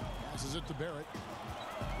 Passes it to Barrett.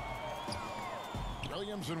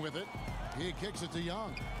 Williamson with it. He kicks it to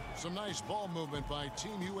Young. Some nice ball movement by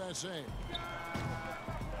Team USA.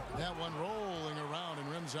 That one rolling around and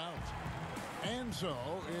rims out. And so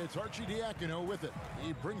it's Arcidiacono with it.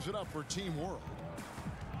 He brings it up for Team World.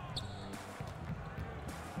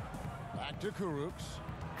 Back to Karuch.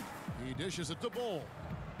 He dishes it to Bol.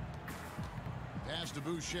 Pass to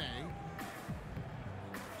Boucher.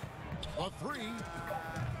 A 3.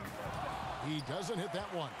 He doesn't hit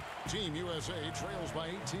that one. Team USA trails by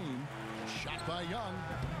 18. Shot by Young.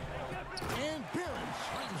 And Barrett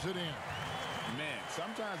slams it in. Man,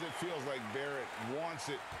 sometimes it feels like Barrett wants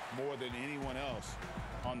it more than anyone else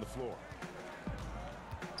on the floor.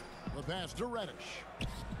 The pass to Reddish.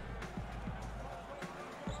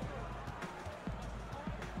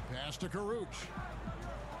 Pass to Karuch.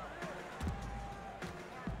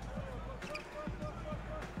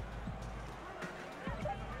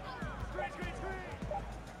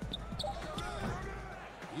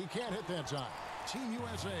 He can't hit that time. Team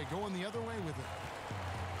USA going the other way with it.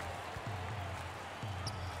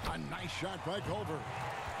 A nice shot by Culver.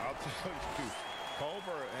 I'll tell you,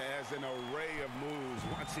 Culver has an array of moves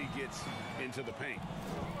once he gets into the paint.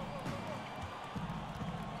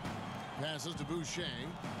 Passes to Boucher.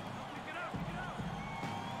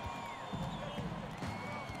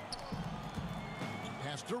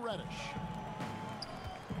 Pass to Reddish.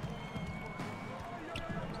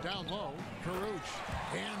 Down low, Karuch.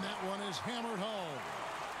 And that one is hammered home.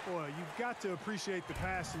 Boy, you've got to appreciate the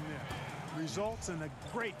passing there. Results in a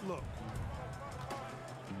great look.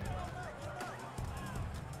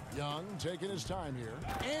 Young taking his time here.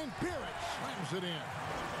 And Barrett slams it in.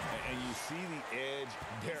 And you see the edge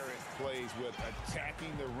Barrett plays with,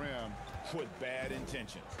 attacking the rim with bad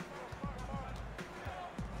intentions.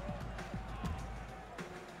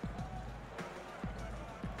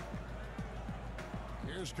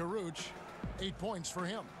 Here's Karuch. 8 points for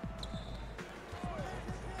him.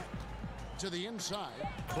 To the inside.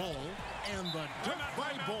 Bol. And the dunk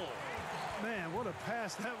by Bol. Man, what a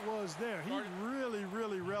pass that was there. He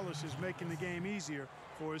really relishes making the game easier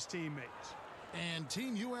for his teammates. And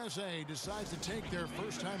Team USA decides to take their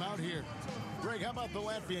first time out here. Greg, how about the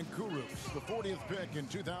Latvian Karuch, the 40th pick in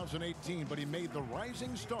 2018, but he made the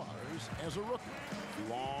Rising Stars as a rookie.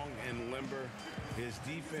 Long and limber. His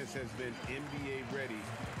defense has been NBA ready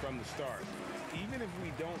from the start, even if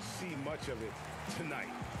we don't see much of it tonight.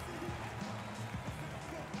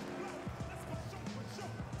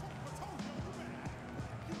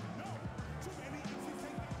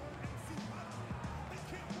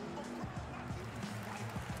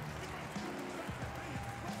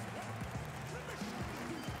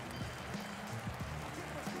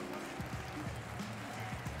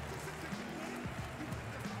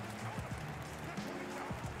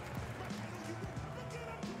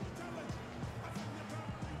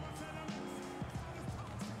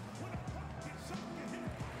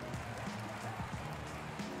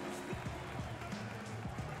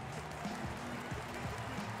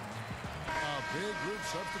 Big group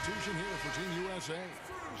substitution here for Team USA.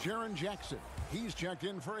 Jaren Jackson, he's checked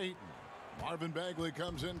in for Ayton. Marvin Bagley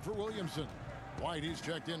comes in for Williamson. White, he's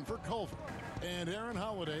checked in for Culver. And Aaron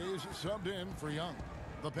Holiday is subbed in for Young.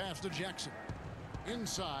 The pass to Jackson.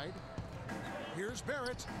 Inside. Here's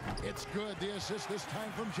Barrett. It's good. The assist this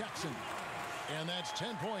time from Jackson. And that's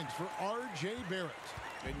 10 points for R.J. Barrett.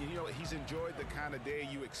 And, you know, he's enjoyed the kind of day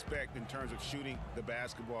you expect in terms of shooting the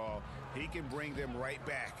basketball. He can bring them right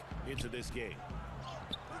back into this game.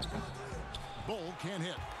 Bol can't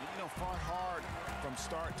hit. You know, fought hard from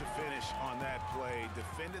start to finish on that play.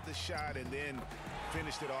 Defended the shot and then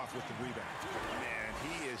finished it off with the rebound. Man,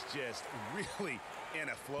 he is just really in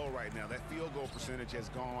a flow right now. That field goal percentage has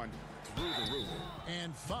gone through the roof.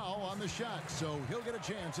 And foul on the shot, so he'll get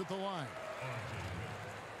a chance at the line.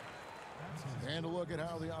 And a look at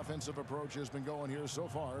how the offensive approach has been going here so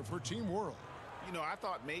far for Team World. You know, I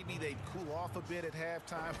thought maybe they'd cool off a bit at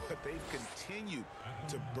halftime, but they've continued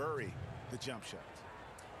to bury the jump shots.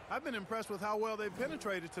 I've been impressed with how well they've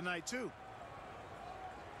penetrated tonight, too.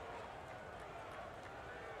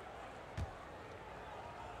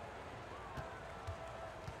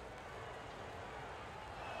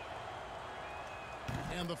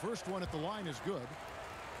 And the first one at the line is good.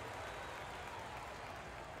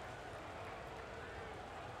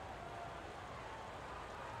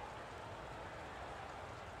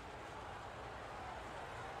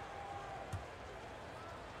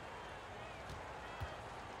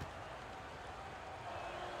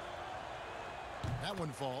 That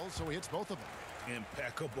one falls, so he hits both of them.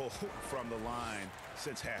 Impeccable from the line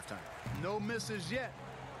since halftime. No misses yet.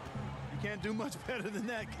 You can't do much better than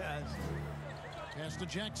that, guys. Pass to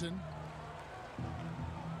Jackson.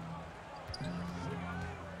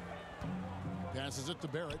 Passes it to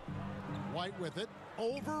Barrett. White with it.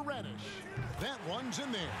 Over Reddish. That one's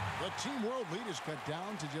in there. The Team World lead is cut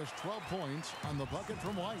down to just 12 points on the bucket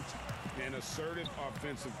from White. An assertive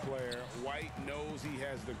offensive player. White knows he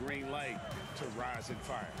has the green light to rise and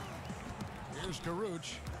fire. Here's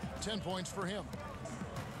Karuch. 10 points for him.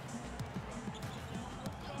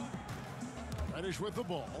 Reddish with the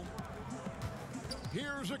ball.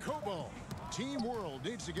 Here's Okobo. Team World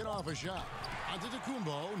needs to get off a shot.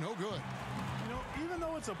 Antetokounmpo, no good. You know, even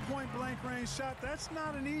though it's a point-blank range shot, that's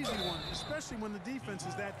not an easy one, especially when the defense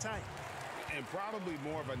is that tight. And probably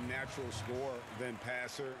more of a natural scorer than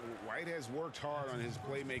passer. White has worked hard on his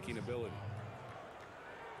playmaking ability.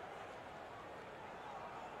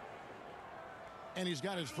 And he's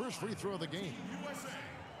got his first free throw of the game. USA.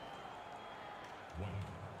 White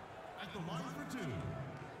at the line for 2.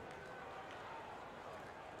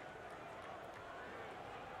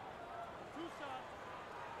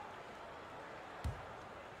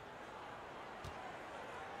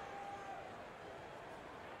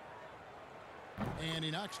 And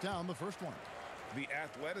he knocks down the first one. The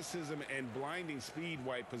athleticism and blinding speed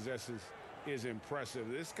White possesses is impressive.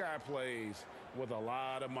 This guy plays with a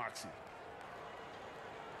lot of moxie.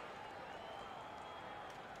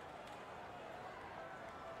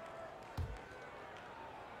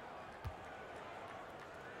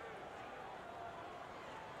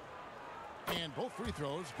 And both free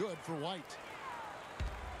throws good for White.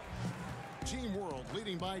 Team World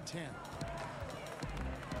leading by 10.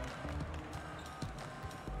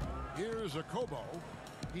 Here's Okobo.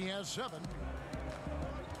 He has 7.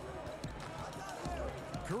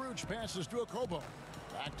 Karuch passes to Okobo.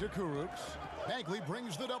 Back to Karuch. Bagley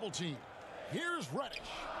brings the double team. Here's Reddish.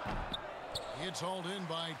 It's hauled in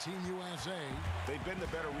by Team USA. They've been the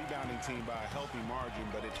better rebounding team by a healthy margin,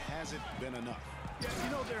 but it hasn't been enough. Yeah, you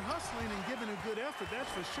know, they're hustling and giving a good effort, that's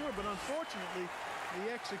for sure, but unfortunately,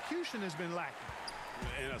 the execution has been lacking.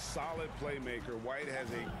 And a solid playmaker, White has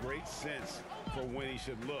a great sense for when he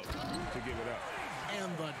should look to give it up.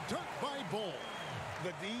 And the dunk by Bol. The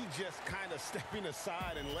D just kind of stepping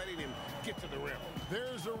aside and letting him get to the rim.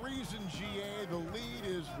 There's a reason, GA, the lead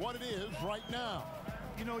is what it is right now.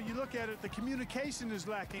 You know, you look at it, the communication is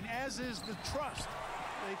lacking, as is the trust.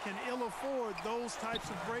 They can ill afford those types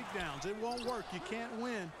of breakdowns. It won't work. You can't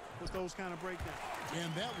win with those kind of breakdowns.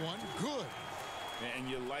 And that one, good. And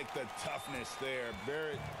you like the toughness there.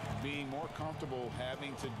 Barrett being more comfortable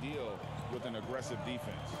having to deal with an aggressive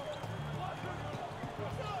defense.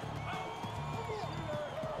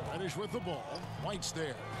 Reddish with the ball. White's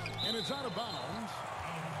there. And it's out of bounds.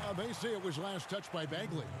 They say it was last touched by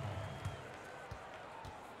Bagley.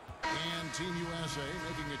 And Team USA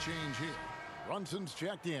making a change here. Brunson's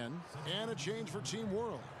checked in. And a change for Team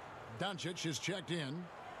World. Doncic is checked in.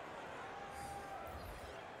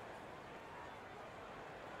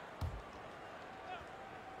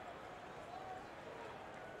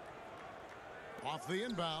 Off the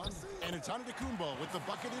inbound, and it's Antetokounmpo with the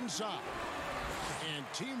bucket inside. And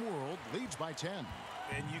Team World leads by 10.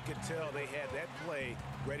 And you could tell they had that play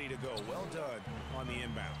ready to go. Well done on the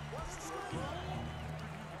inbound.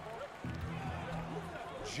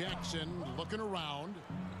 Jackson looking around.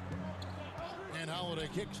 And Holiday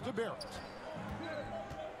kicks to Barrett.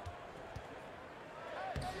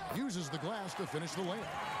 Uses the glass to finish the layup.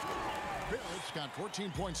 Barrett's got 14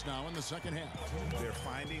 points now in the second half. They're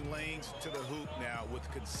finding lanes to the hoop now with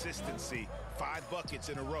consistency. 5 buckets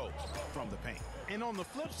in a row from the paint. And on the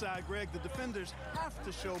flip side, Greg, the defenders have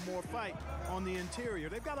to show more fight on the interior.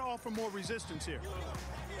 They've got to offer more resistance here.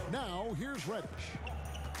 Now, here's Reddish.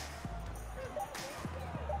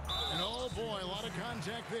 And oh boy, a lot of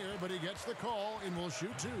contact there, but he gets the call and will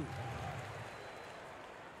shoot 2.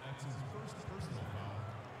 That's his first personal foul.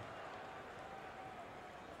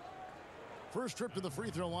 First trip to the free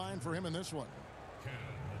throw line for him in this one. Cam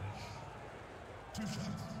Reddish. 2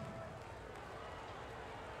 shots.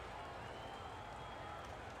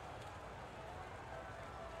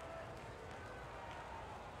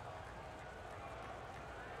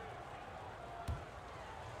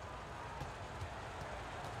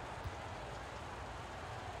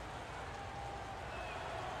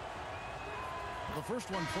 The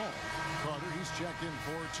first one falls. Carter, he's checked in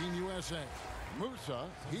for Team USA. Musa,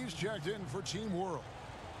 he's checked in for Team World.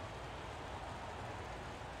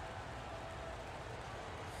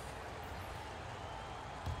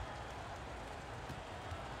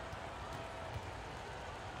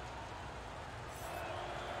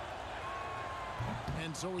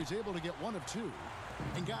 And so he's able to get 1 of 2.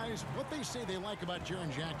 And guys, what they say they like about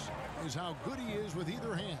Jaren Jackson is how good he is with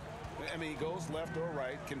either hand. I mean, he goes left or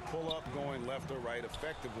right, can pull up going left or right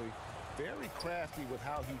effectively. Very crafty with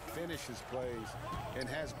how he finishes plays and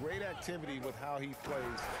has great activity with how he plays.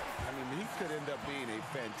 I mean, he could end up being a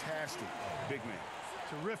fantastic big man.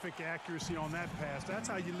 Terrific accuracy on that pass. That's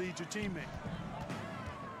how you lead your teammate.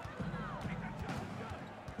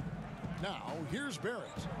 Now, here's Barrett.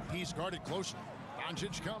 He's guarded closely.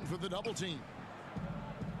 Doncic comes with the double team.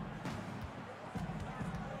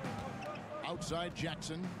 Outside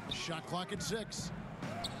Jackson. Shot clock at 6.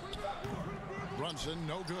 Brunson,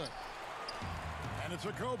 no good. And it's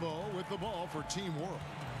Okobo with the ball for Team World.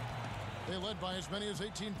 They led by as many as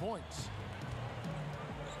 18 points.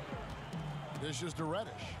 This is to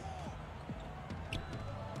Reddish.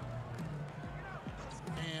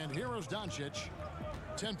 And here is Doncic.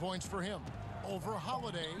 10 points for him. Over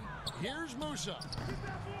Holiday. Here's Musa.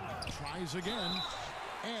 Tries again.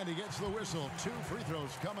 And he gets the whistle. 2 free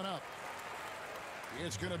throws coming up.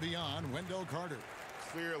 It's going to be on Wendell Carter.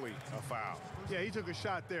 Clearly a foul. Yeah, he took a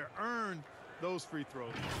shot there. Earned those free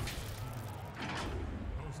throws.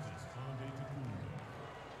 Hostess Antetokounmpo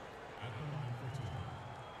at the line for 2.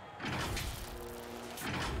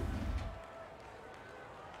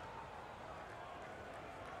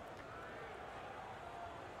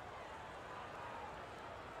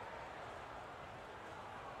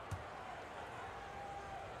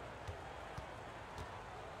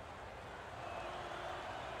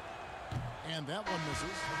 And that one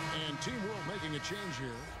misses. And Team World making a change here.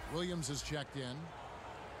 Williams is checked in.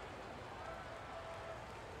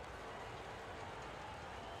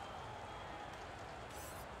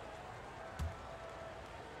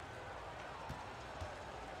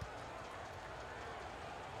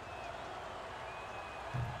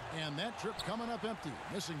 And that trip coming up empty,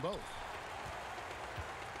 missing both.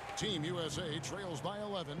 Team USA trails by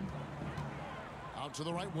 11. Out to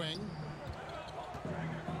the right wing.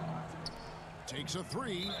 Takes a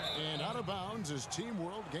 3, and out of bounds as Team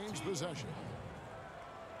World gains possession.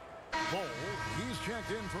 Bol, he's checked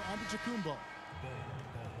in for Antetokounmpo.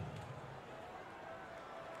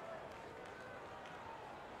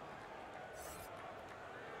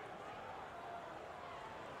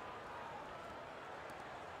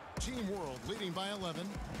 Team World leading by 11.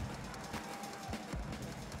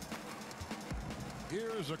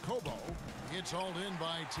 Here's Okobo. It's hauled in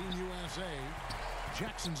by Team USA.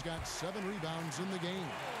 Jackson's got 7 rebounds in the game.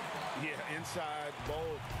 Yeah, inside, Bol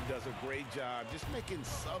does a great job just making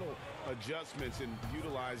subtle adjustments and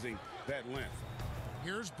utilizing that length.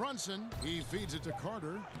 Here's Brunson. He feeds it to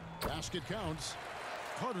Carter. Basket counts.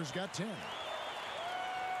 Carter's got 10.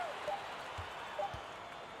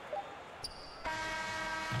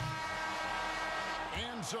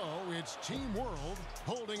 And so it's Team World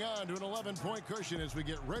holding on to an 11-point cushion as we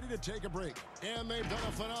get ready to take a break. And they've done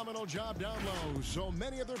a phenomenal job down low. So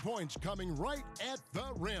many of their points coming right at the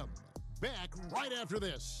rim. Back right after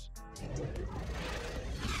this.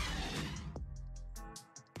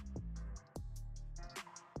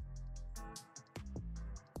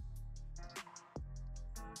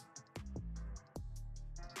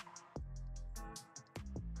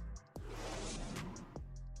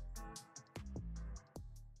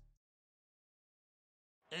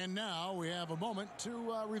 And now we have a moment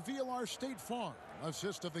to reveal our State Farm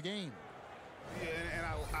assist of the game. Yeah, and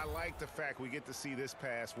I like the fact we get to see this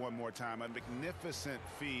pass one more time. A magnificent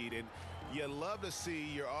feed, and you love to see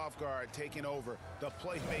your off guard taking over the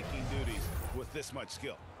playmaking duties with this much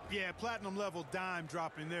skill. Yeah, platinum level dime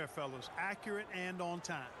dropping there, fellas. Accurate and on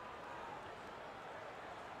time.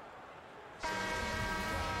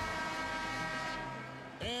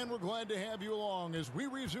 And we're glad to have you along as we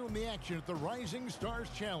resume the action at the Rising Stars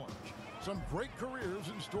Challenge. Some great careers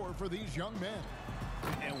in store for these young men.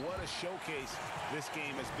 And what a showcase this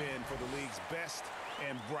game has been for the league's best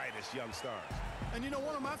and brightest young stars. And you know,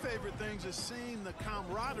 one of my favorite things is seeing the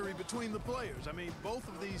camaraderie between the players. I mean, both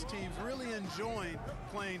of these teams really enjoying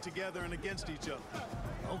playing together and against each other.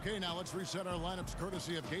 Okay, now let's reset our lineups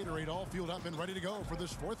courtesy of Gatorade, all fueled up and ready to go for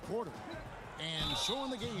this fourth quarter. And so in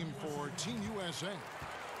the game for Team USA,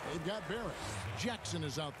 they've got Barrett. Jackson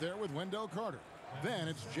is out there with Wendell Carter. Then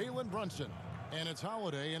it's Jalen Brunson. And it's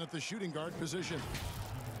Holiday in at the shooting guard position.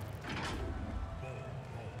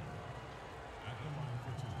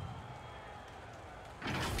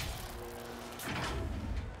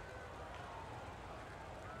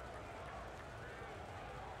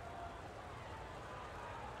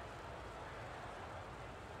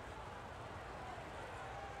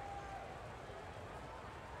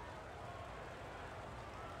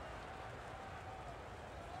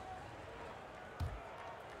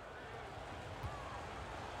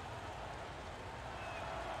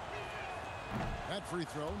 That free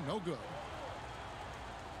throw, no good.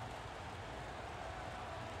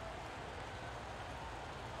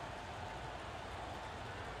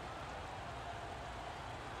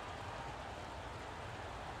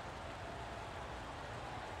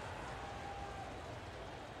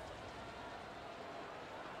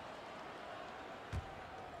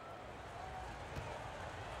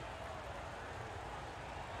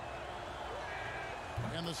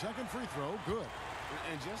 And the second free throw, good.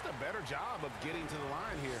 And just a better job of getting to the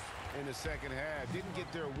line here in the second half. Didn't get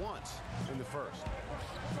there once in the first.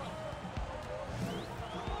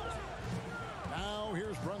 Now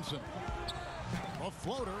here's Brunson. A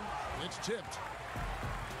floater. It's tipped.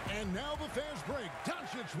 And now the fast break.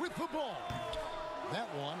 Doncic with the ball. That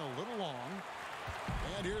one a little long.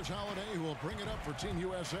 And here's Holiday, who will bring it up for Team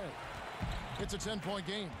USA. It's a 10-point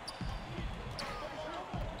game.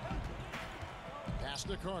 Pass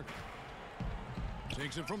to Carter.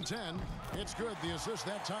 Takes it from 10. It's good. The assist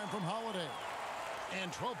that time from Holiday.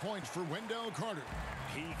 And 12 points for Wendell Carter.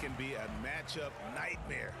 He can be a matchup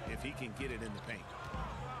nightmare if he can get it in the paint.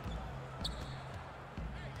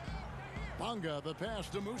 Bonga, the pass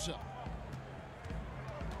to Musa.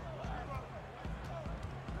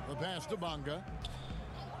 The pass to Bonga.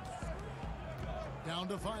 Down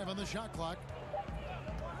to 5 on the shot clock.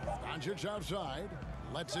 Doncic outside.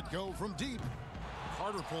 Lets it go from deep.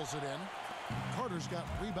 Carter pulls it in. Carter's got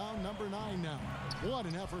rebound number 9 now. What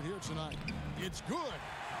an effort here tonight. It's good.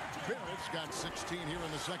 Barrett's got 16 here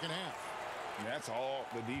in the second half. And that's all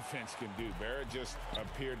the defense can do. Barrett just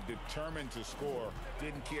appeared determined to score.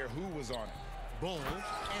 Didn't care who was on it. Bull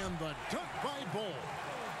and the dunk by Bull.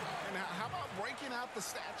 And how about breaking out the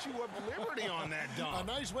Statue of Liberty on that dunk? A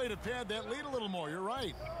nice way to pad that lead a little more. You're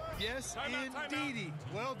right. Yes, indeedy.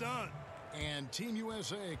 Well done. And Team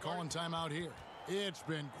USA calling timeout here. It's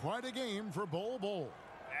been quite a game for Bull.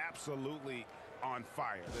 Absolutely on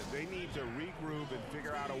fire. They need to regroup and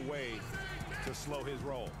figure out a way to slow his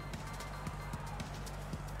roll.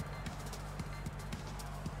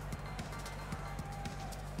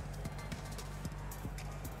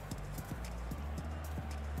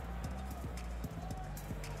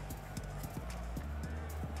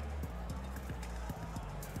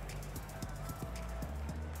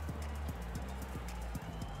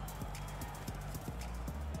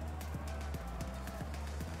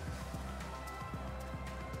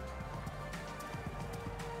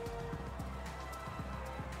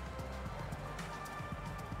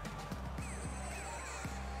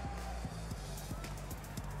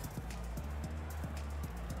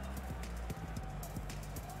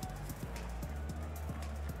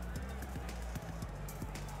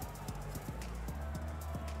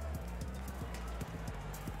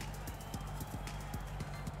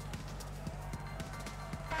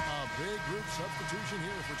 Big group substitution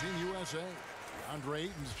here for Team USA. Andre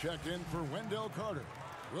Ayton's checked in for Wendell Carter.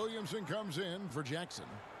 Williamson comes in for Jackson.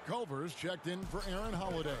 Culver's checked in for Aaron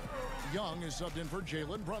Holiday. Young is subbed in for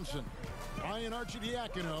Jalen Brunson. Ryan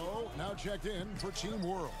Arcidiacono now checked in for Team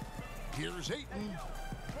World. Here's Ayton.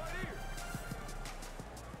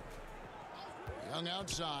 Young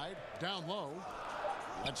outside, down low.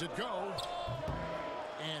 Lets it go.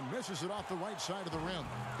 And misses it off the right side of the rim.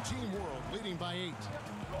 Team World leading by 8.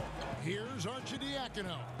 Here's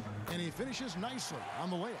Arcidiacono. And he finishes nicely on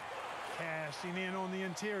the layup. Cashing in on the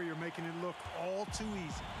interior, making it look all too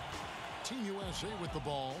easy. Team USA with the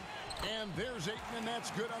ball. And there's Ayton, and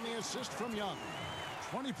that's good on the assist from Young.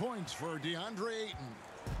 20 points for DeAndre Ayton.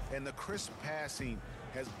 And the crisp passing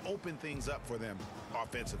has opened things up for them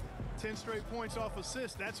offensively. 10 straight points off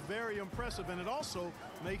assists. That's very impressive, and it also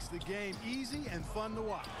makes the game easy and fun to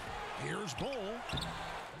watch. Here's Bull.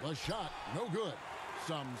 The shot, no good.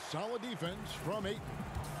 Some solid defense from Ayton.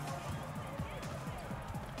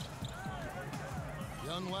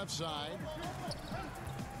 Young left side.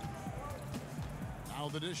 Now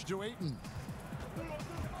the dish to Ayton.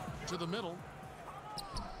 To the middle.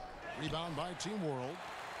 Rebound by Team World.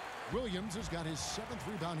 Williams has got his 7th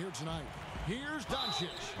rebound here tonight. Here's Doncic.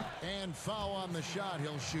 And foul on the shot.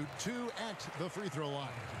 He'll shoot 2 at the free throw line.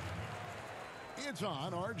 It's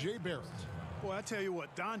on R.J. Barrett. Boy, I tell you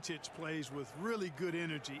what, Doncic plays with really good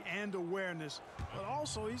energy and awareness, but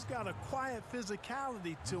also he's got a quiet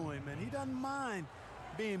physicality to him, and he doesn't mind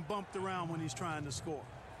being bumped around when he's trying to score.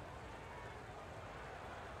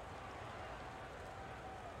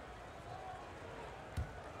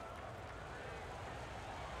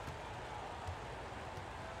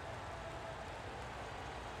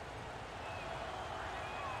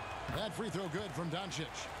 That free throw good from Doncic.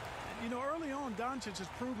 You know, early on, Doncic has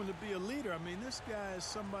proven to be a leader. I mean, this guy is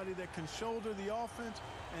somebody that can shoulder the offense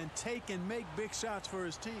and take and make big shots for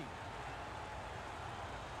his team.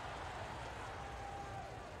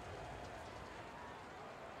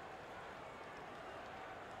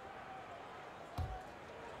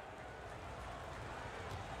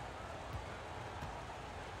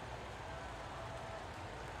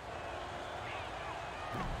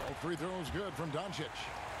 Both free throws good from Doncic.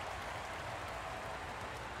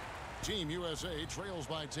 Team USA trails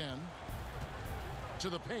by 10. To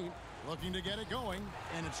the paint, looking to get it going,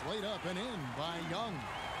 and it's laid up and in by Young.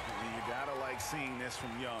 You gotta like seeing this from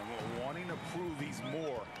Young, wanting to prove he's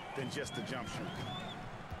more than just a jump shooter.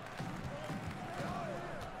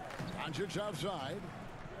 Doncic outside.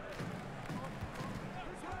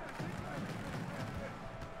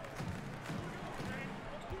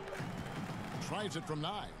 Tries it from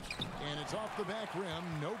 9, and it's off the back rim,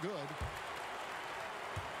 no good.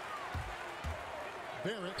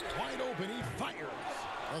 Barrett wide open, he fires.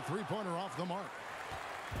 A three-pointer off the mark.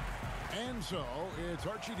 And so it's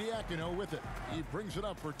Arcidiacono with it. He brings it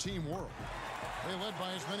up for Team World. They led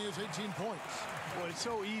by as many as 18 points. Well, it's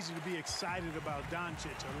so easy to be excited about Doncic.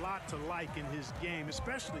 A lot to like in his game,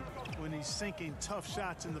 especially when he's sinking tough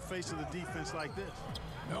shots in the face of the defense like this.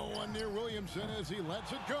 No one near Williamson as he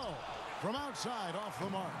lets it go. From outside, off the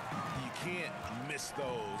mark. You can't miss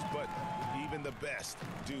those, but even the best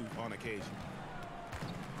do on occasion.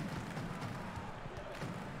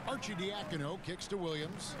 Arcidiacono kicks to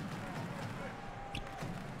Williams.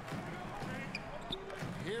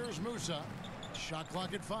 Here's Musa. Shot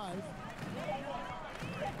clock at 5.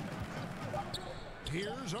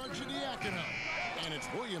 Here's Arcidiacono. And it's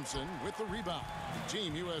Williamson with the rebound.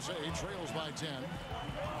 Team USA trails by 10.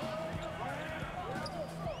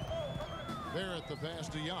 Barrett the pass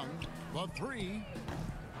to Young. The 3.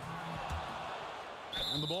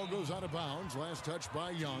 And the ball goes out of bounds. Last touch by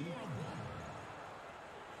Young.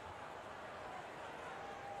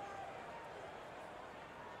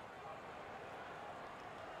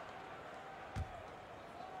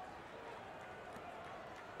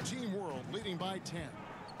 Team World leading by 10.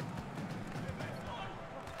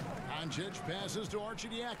 Doncic passes to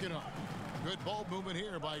Arcidiacono. Good ball movement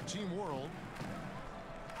here by Team World.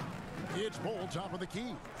 It's Bol top of the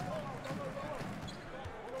key.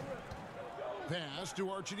 Pass to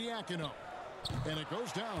Arcidiacono. And it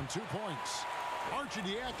goes down 2 points.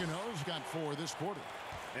 Arcidiacono's got 4 this quarter.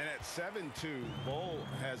 And at 7-2, Bol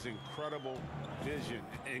has incredible vision,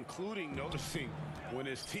 including noticing when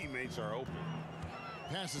his teammates are open.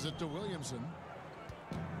 Passes it to Williamson.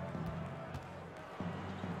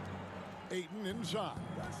 Ayton inside.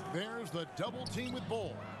 There's the double team with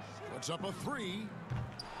Bol. Puts up a 3.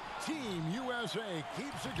 Team USA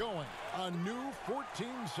keeps it going. A new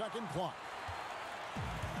 14-second clock.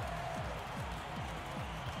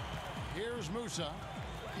 Here's Musa.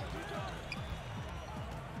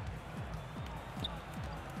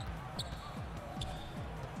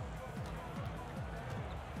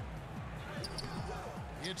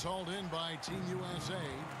 It's hauled in by Team USA.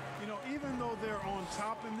 You know, even though they're on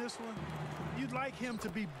top in this one, you'd like him to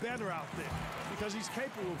be better out there because he's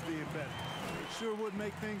capable of being better. It sure would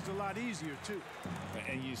make things a lot easier, too.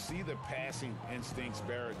 And you see the passing instincts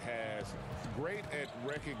Barrett has. Great at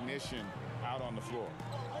recognition out on the floor.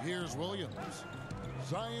 Here's Williams.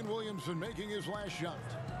 Zion Williamson making his last shot.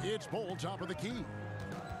 It's Bol top of the key.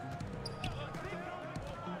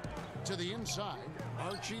 To the inside,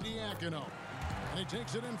 Arcidiacono. And he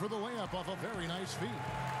takes it in for the layup off a very nice feed.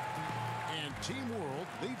 And Team World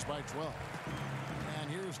leads by 12.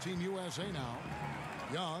 And here's Team USA now.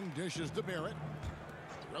 Young dishes to Barrett.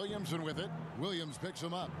 Williamson with it. Williams picks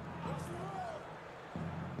him up.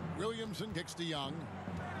 Williamson kicks to Young.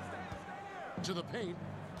 To the paint.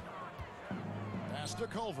 Pass to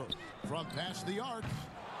Culver. From past the arc.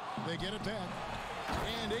 They get it back.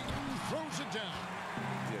 And Ayton throws it down.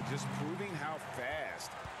 Yeah, just proving how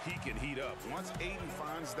fast he can heat up. Once Ayton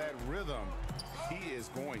finds that rhythm, he is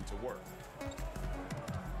going to work.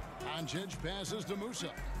 Doncic passes to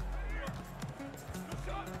Musa.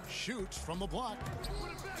 Shoots from the block.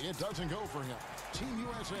 It doesn't go for him. Team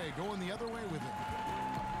USA going the other way with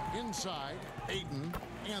him. Inside, Ayton,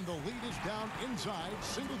 and the lead is down inside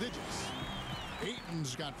single digits.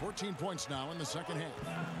 Ayton's got 14 points now in the second half.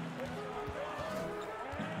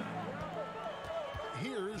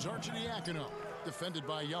 Here's Arcidiacono, defended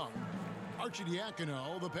by Young.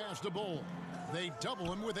 Arcidiacono, the pass to Bol. They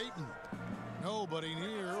double him with Ayton. Nobody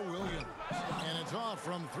near Williams. And it's off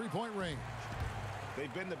from three-point range.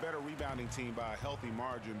 They've been the better rebounding team by a healthy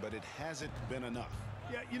margin, but it hasn't been enough.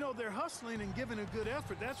 Yeah, you know, they're hustling and giving a good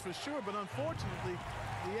effort, that's for sure. But unfortunately,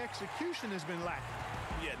 the execution has been lacking.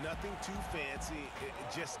 Yeah, nothing too fancy.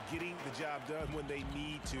 Just getting the job done when they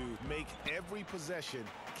need to. Make every possession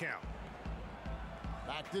count.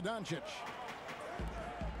 Back to Doncic.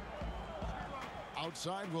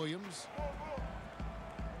 Outside Williams.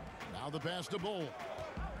 Now the pass to Bol.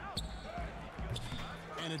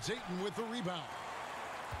 And it's Ayton with the rebound.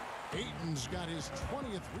 Ayton's got his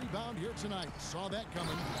 20th rebound here tonight. Saw that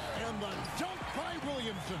coming. And the dunk by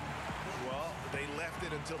Williamson. Well, they left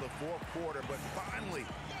it until the fourth quarter, but finally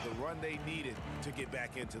the run they needed to get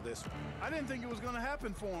back into this one. I didn't think it was going to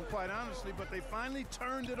happen for them, quite honestly, but they finally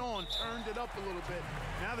turned it on, turned it up a little bit.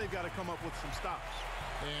 Now they've got to come up with some stops.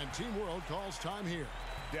 And Team World calls time here.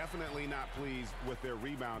 Definitely not pleased with their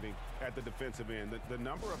rebounding at the defensive end. The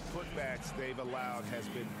number of putbacks they've allowed has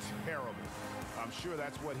been terrible. I'm sure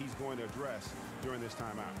that's what he's going to address during this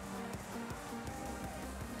timeout.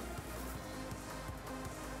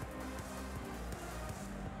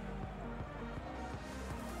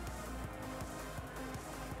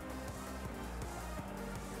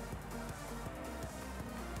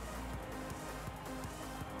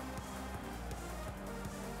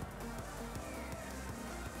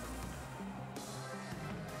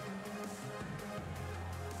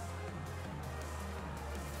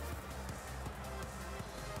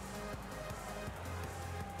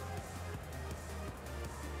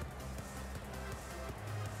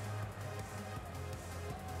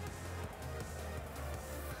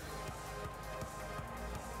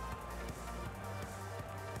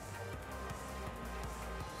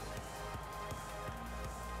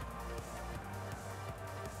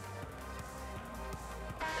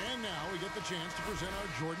 And now we get the chance to present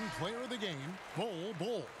our Jordan Player of the Game, Bol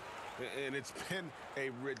Bol. And it's been a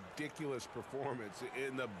ridiculous performance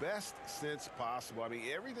in the best sense possible. I mean,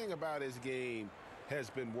 everything about his game has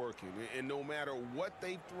been working. And no matter what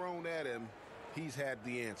they've thrown at him, he's had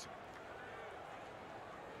the answer.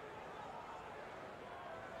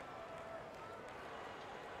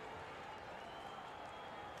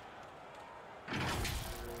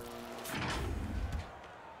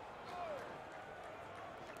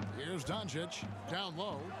 Here's Doncic down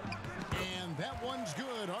low. And that one's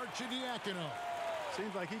good. Arcidiacono.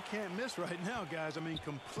 Seems like he can't miss right now, guys. I mean,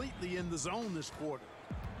 completely in the zone this quarter.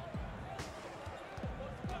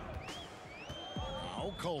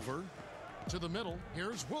 Now Culver to the middle.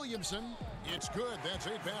 Here's Williamson. It's good. That's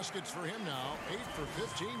 8 baskets for him now. 8 for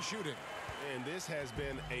 15 shooting. And this has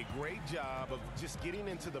been a great job of just getting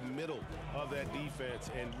into the middle of that defense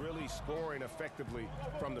and really scoring effectively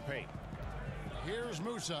from the paint. Here's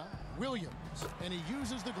Musa. Williams. And he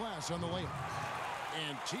uses the glass on the layup.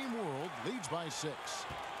 And Team World leads by 6.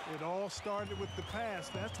 It all started with the pass.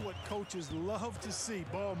 That's what coaches love to see,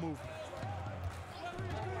 ball movement.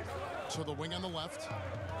 To the wing on the left.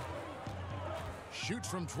 Shoots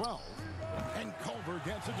from 12. And Culver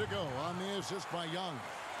gets it to go on the assist by Young.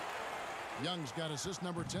 Young's got assist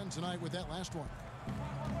number 10 tonight with that last one.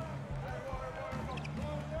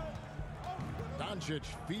 Doncic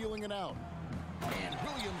feeling it out. And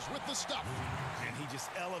Williams with the stuff. And he just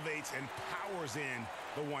elevates and powers in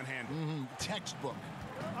the one-hander. Textbook.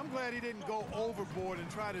 I'm glad he didn't go overboard and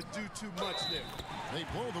try to do too much there. They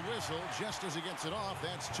blow the whistle just as he gets it off.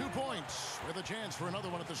 That's 2 points with a chance for another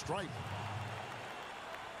one at the stripe.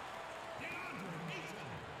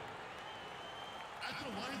 At the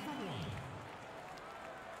line for one.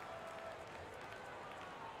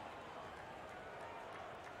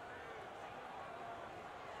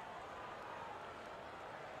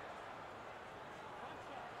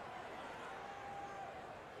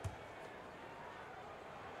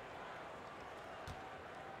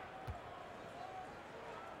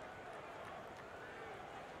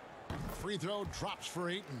 Free throw drops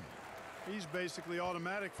for Ayton. He's basically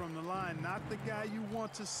automatic from the line, not the guy you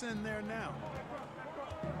want to send there now.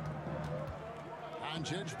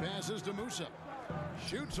 Doncic passes to Musa.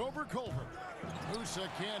 Shoots over Culver. Musa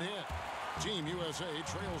can't hit. Team USA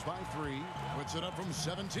trails by 3. Puts it up from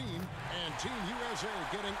 17. And Team USA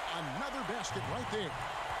getting another basket right there.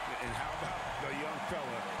 And how about the young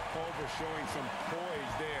fella, Culver, showing some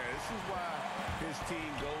poise there. This is why his team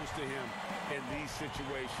goes to him in these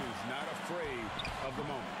situations, not afraid of the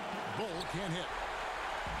moment. Bull can't hit.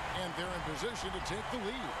 And they're in position to take the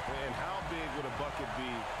lead. And how big would a bucket be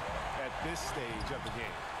at this stage of the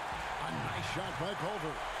game? A nice shot by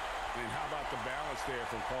Culver. And how about the balance there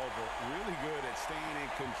from Culver? Really good at staying in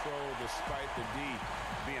control despite the D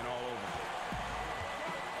being all over him.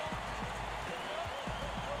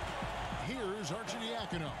 Here's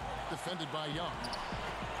Arcidiacono, defended by Young.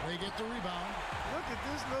 They get the rebound. Look at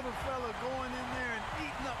this little fella going in there and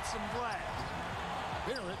eating up some glass.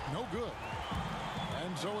 Barrett, no good.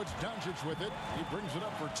 And so it's Doncic with it. He brings it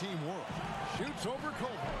up for Team World. Shoots over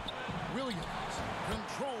Culver. Williams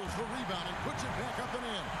controls the rebound and puts it back up and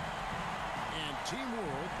in. And Team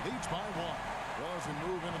World leads by 1. Well, as we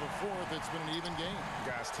move into the fourth, it's been an even game.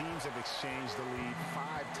 Guys, teams have exchanged the lead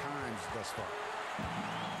 5 times thus far.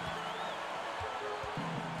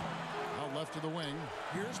 Out left to the wing.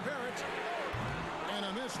 Here's Barrett. And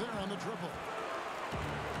a miss there on the triple.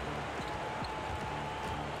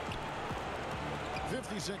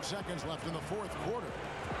 56 seconds left in the fourth quarter.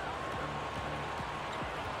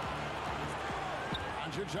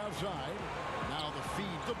 Doncic outside. Now the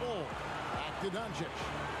feed to Bull. Back to Doncic.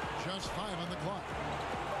 Just 5 on the clock.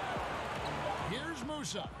 Here's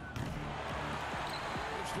Musa.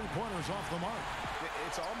 His 3-pointers off the mark.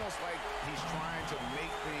 It's almost like he's trying to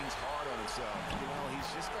make things hard on himself. You know, he's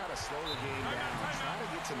just got to slow the game down and try to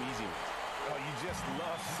get some easy ones. Oh, you just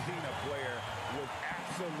love seeing a player with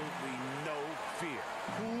absolutely no fear.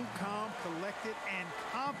 Cool, calm, collected, and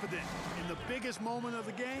confident in the biggest moment of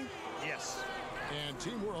the game? Yes. And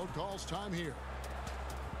Team World calls time here.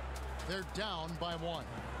 They're down by 1.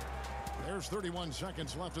 There's 31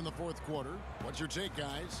 seconds left in the fourth quarter. What's your take,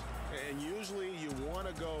 guys? And usually you want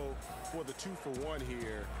to go for the 2-for-1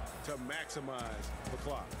 here to maximize the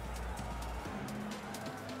clock.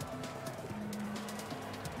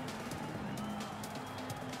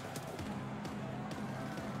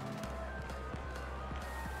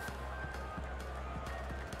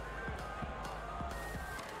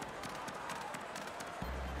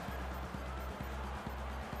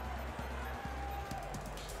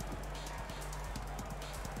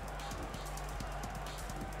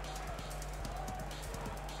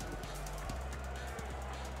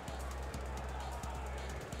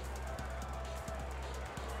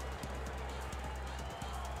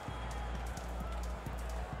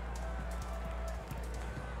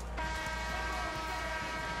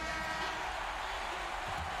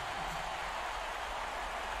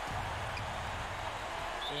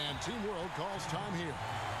 And Team World calls time here.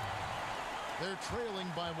 They're trailing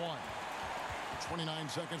by 1. 29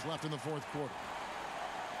 seconds left in the fourth quarter.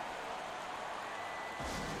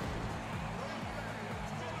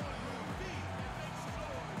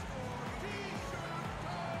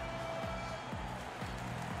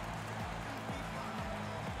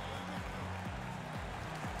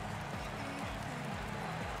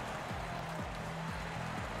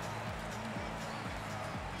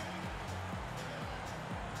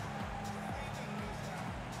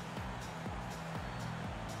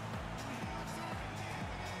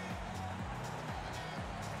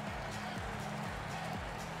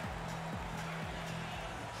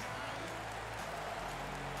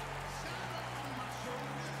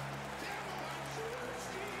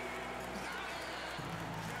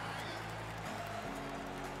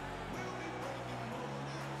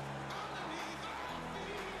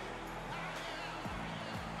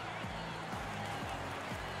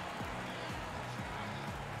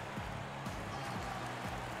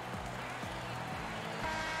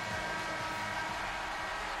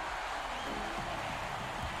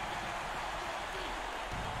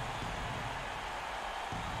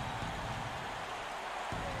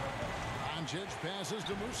 Doncic passes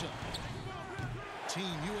to Musa. Team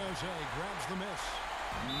USA grabs the miss.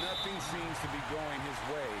 Nothing seems to be going his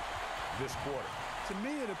way this quarter. To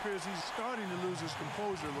me, it appears he's starting to lose his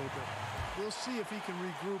composure a little bit. We'll see if he can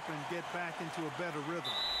regroup and get back into a better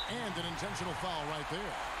rhythm. And an intentional foul right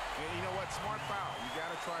there. And you know what? Smart foul. You got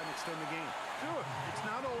to try and extend the game. Sure. It's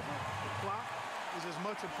not over. The clock is as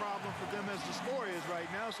much a problem for them as the score is right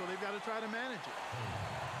now, so they've got to try to manage it.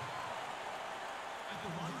 At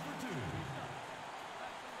the line for 2.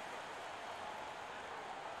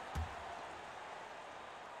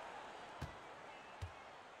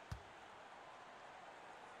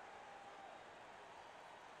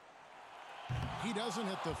 He doesn't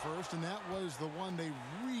hit the first, and that was the one they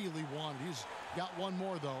really wanted. He's got one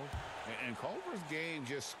more, though. And Culver's game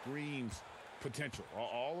just screams potential.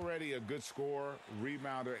 Already a good scorer,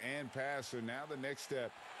 rebounder, and passer. Now the next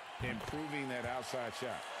step, improving that outside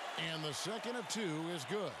shot. And the second of 2 is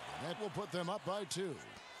good. That will put them up by 2.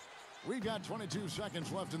 We've got 22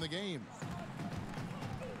 seconds left in the game.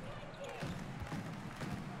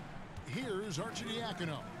 Here's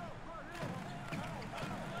Arcidiacono.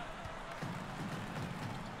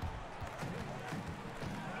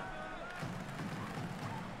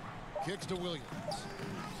 Kicks to Williams.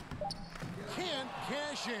 Can't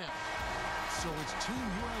cash in. So it's Team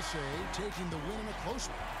USA taking the win in a close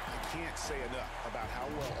one. I can't say enough about how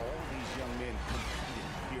well all these young men competed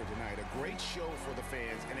here tonight. A great show for the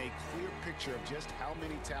fans and a clear picture of just how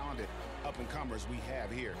many talented up-and-comers we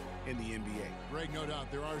have here in the NBA. Greg, no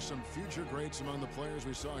doubt there are some future greats among the players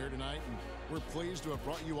we saw here tonight, and we're pleased to have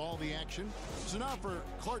brought you all the action. So now for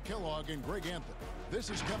Clark Kellogg and Greg Anthony, this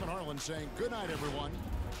is Kevin Harlan saying good night, everyone.